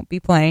 but he won't be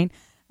playing.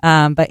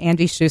 But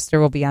Andy Schuster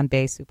will be on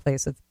bass, who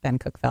plays with Ben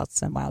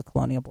Cookfeltz and Wild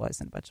Colonial Boys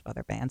and a bunch of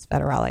other bands,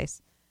 Federales.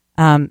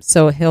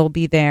 So he'll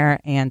be there.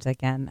 And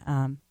again,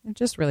 I'm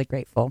just really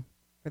grateful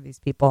for these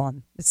people.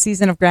 And the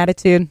season of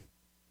gratitude,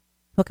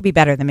 what could be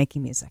better than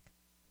making music?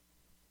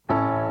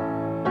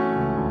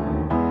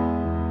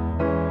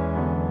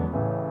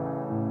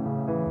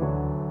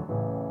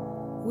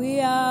 We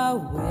are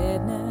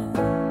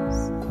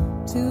witness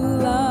to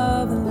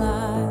love and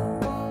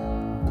life.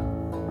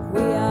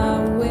 We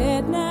are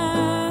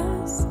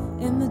witness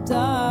in the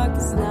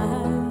darkest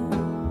night.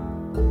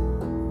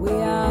 We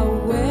are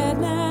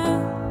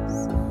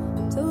witness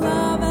to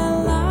love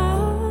and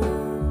life.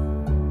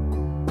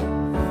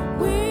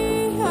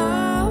 We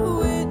are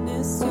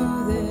witness to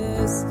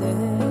this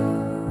day.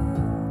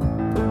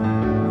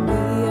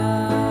 We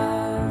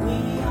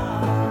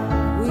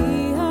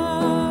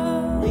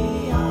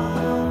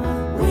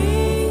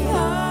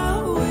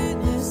are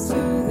witness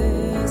to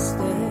this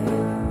day.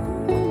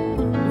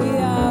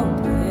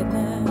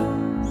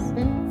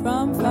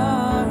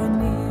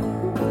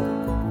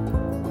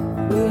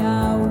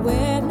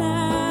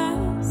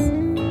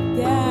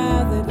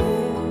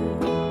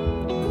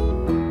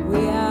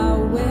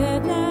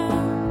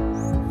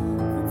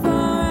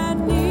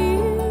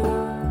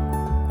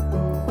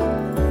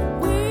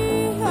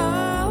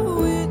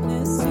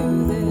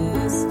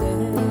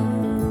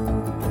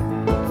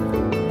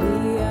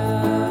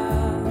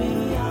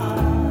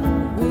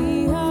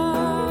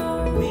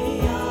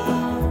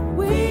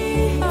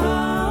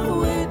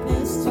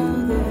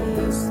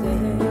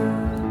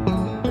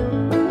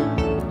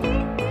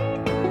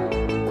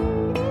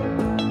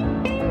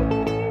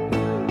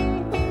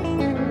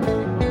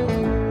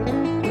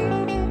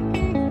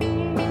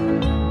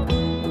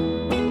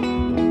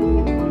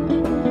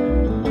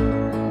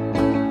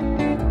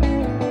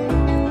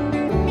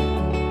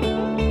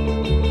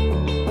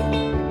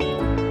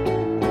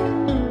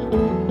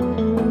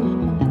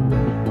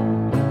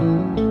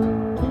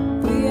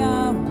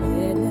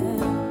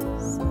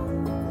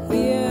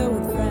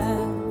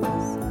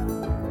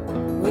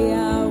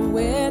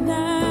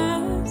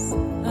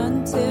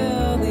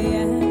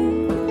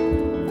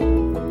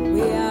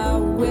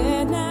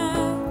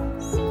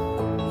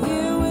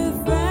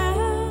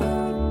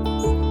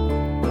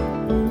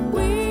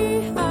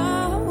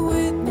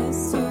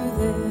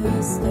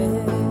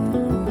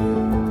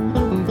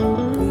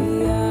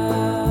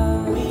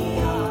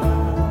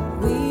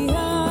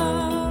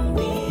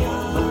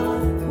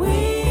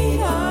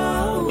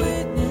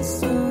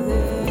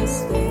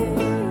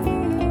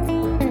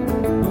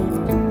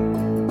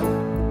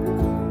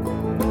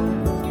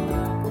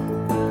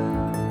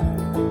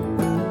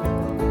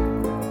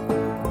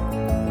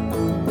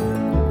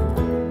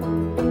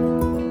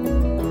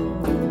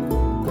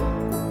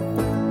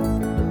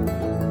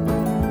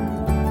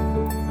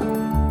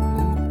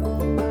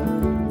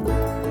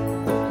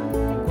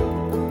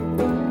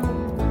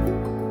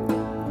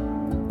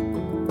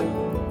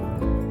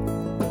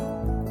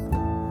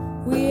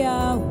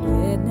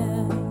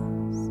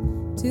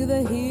 to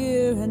the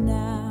here and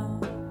now.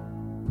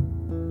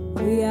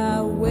 We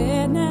are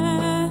witness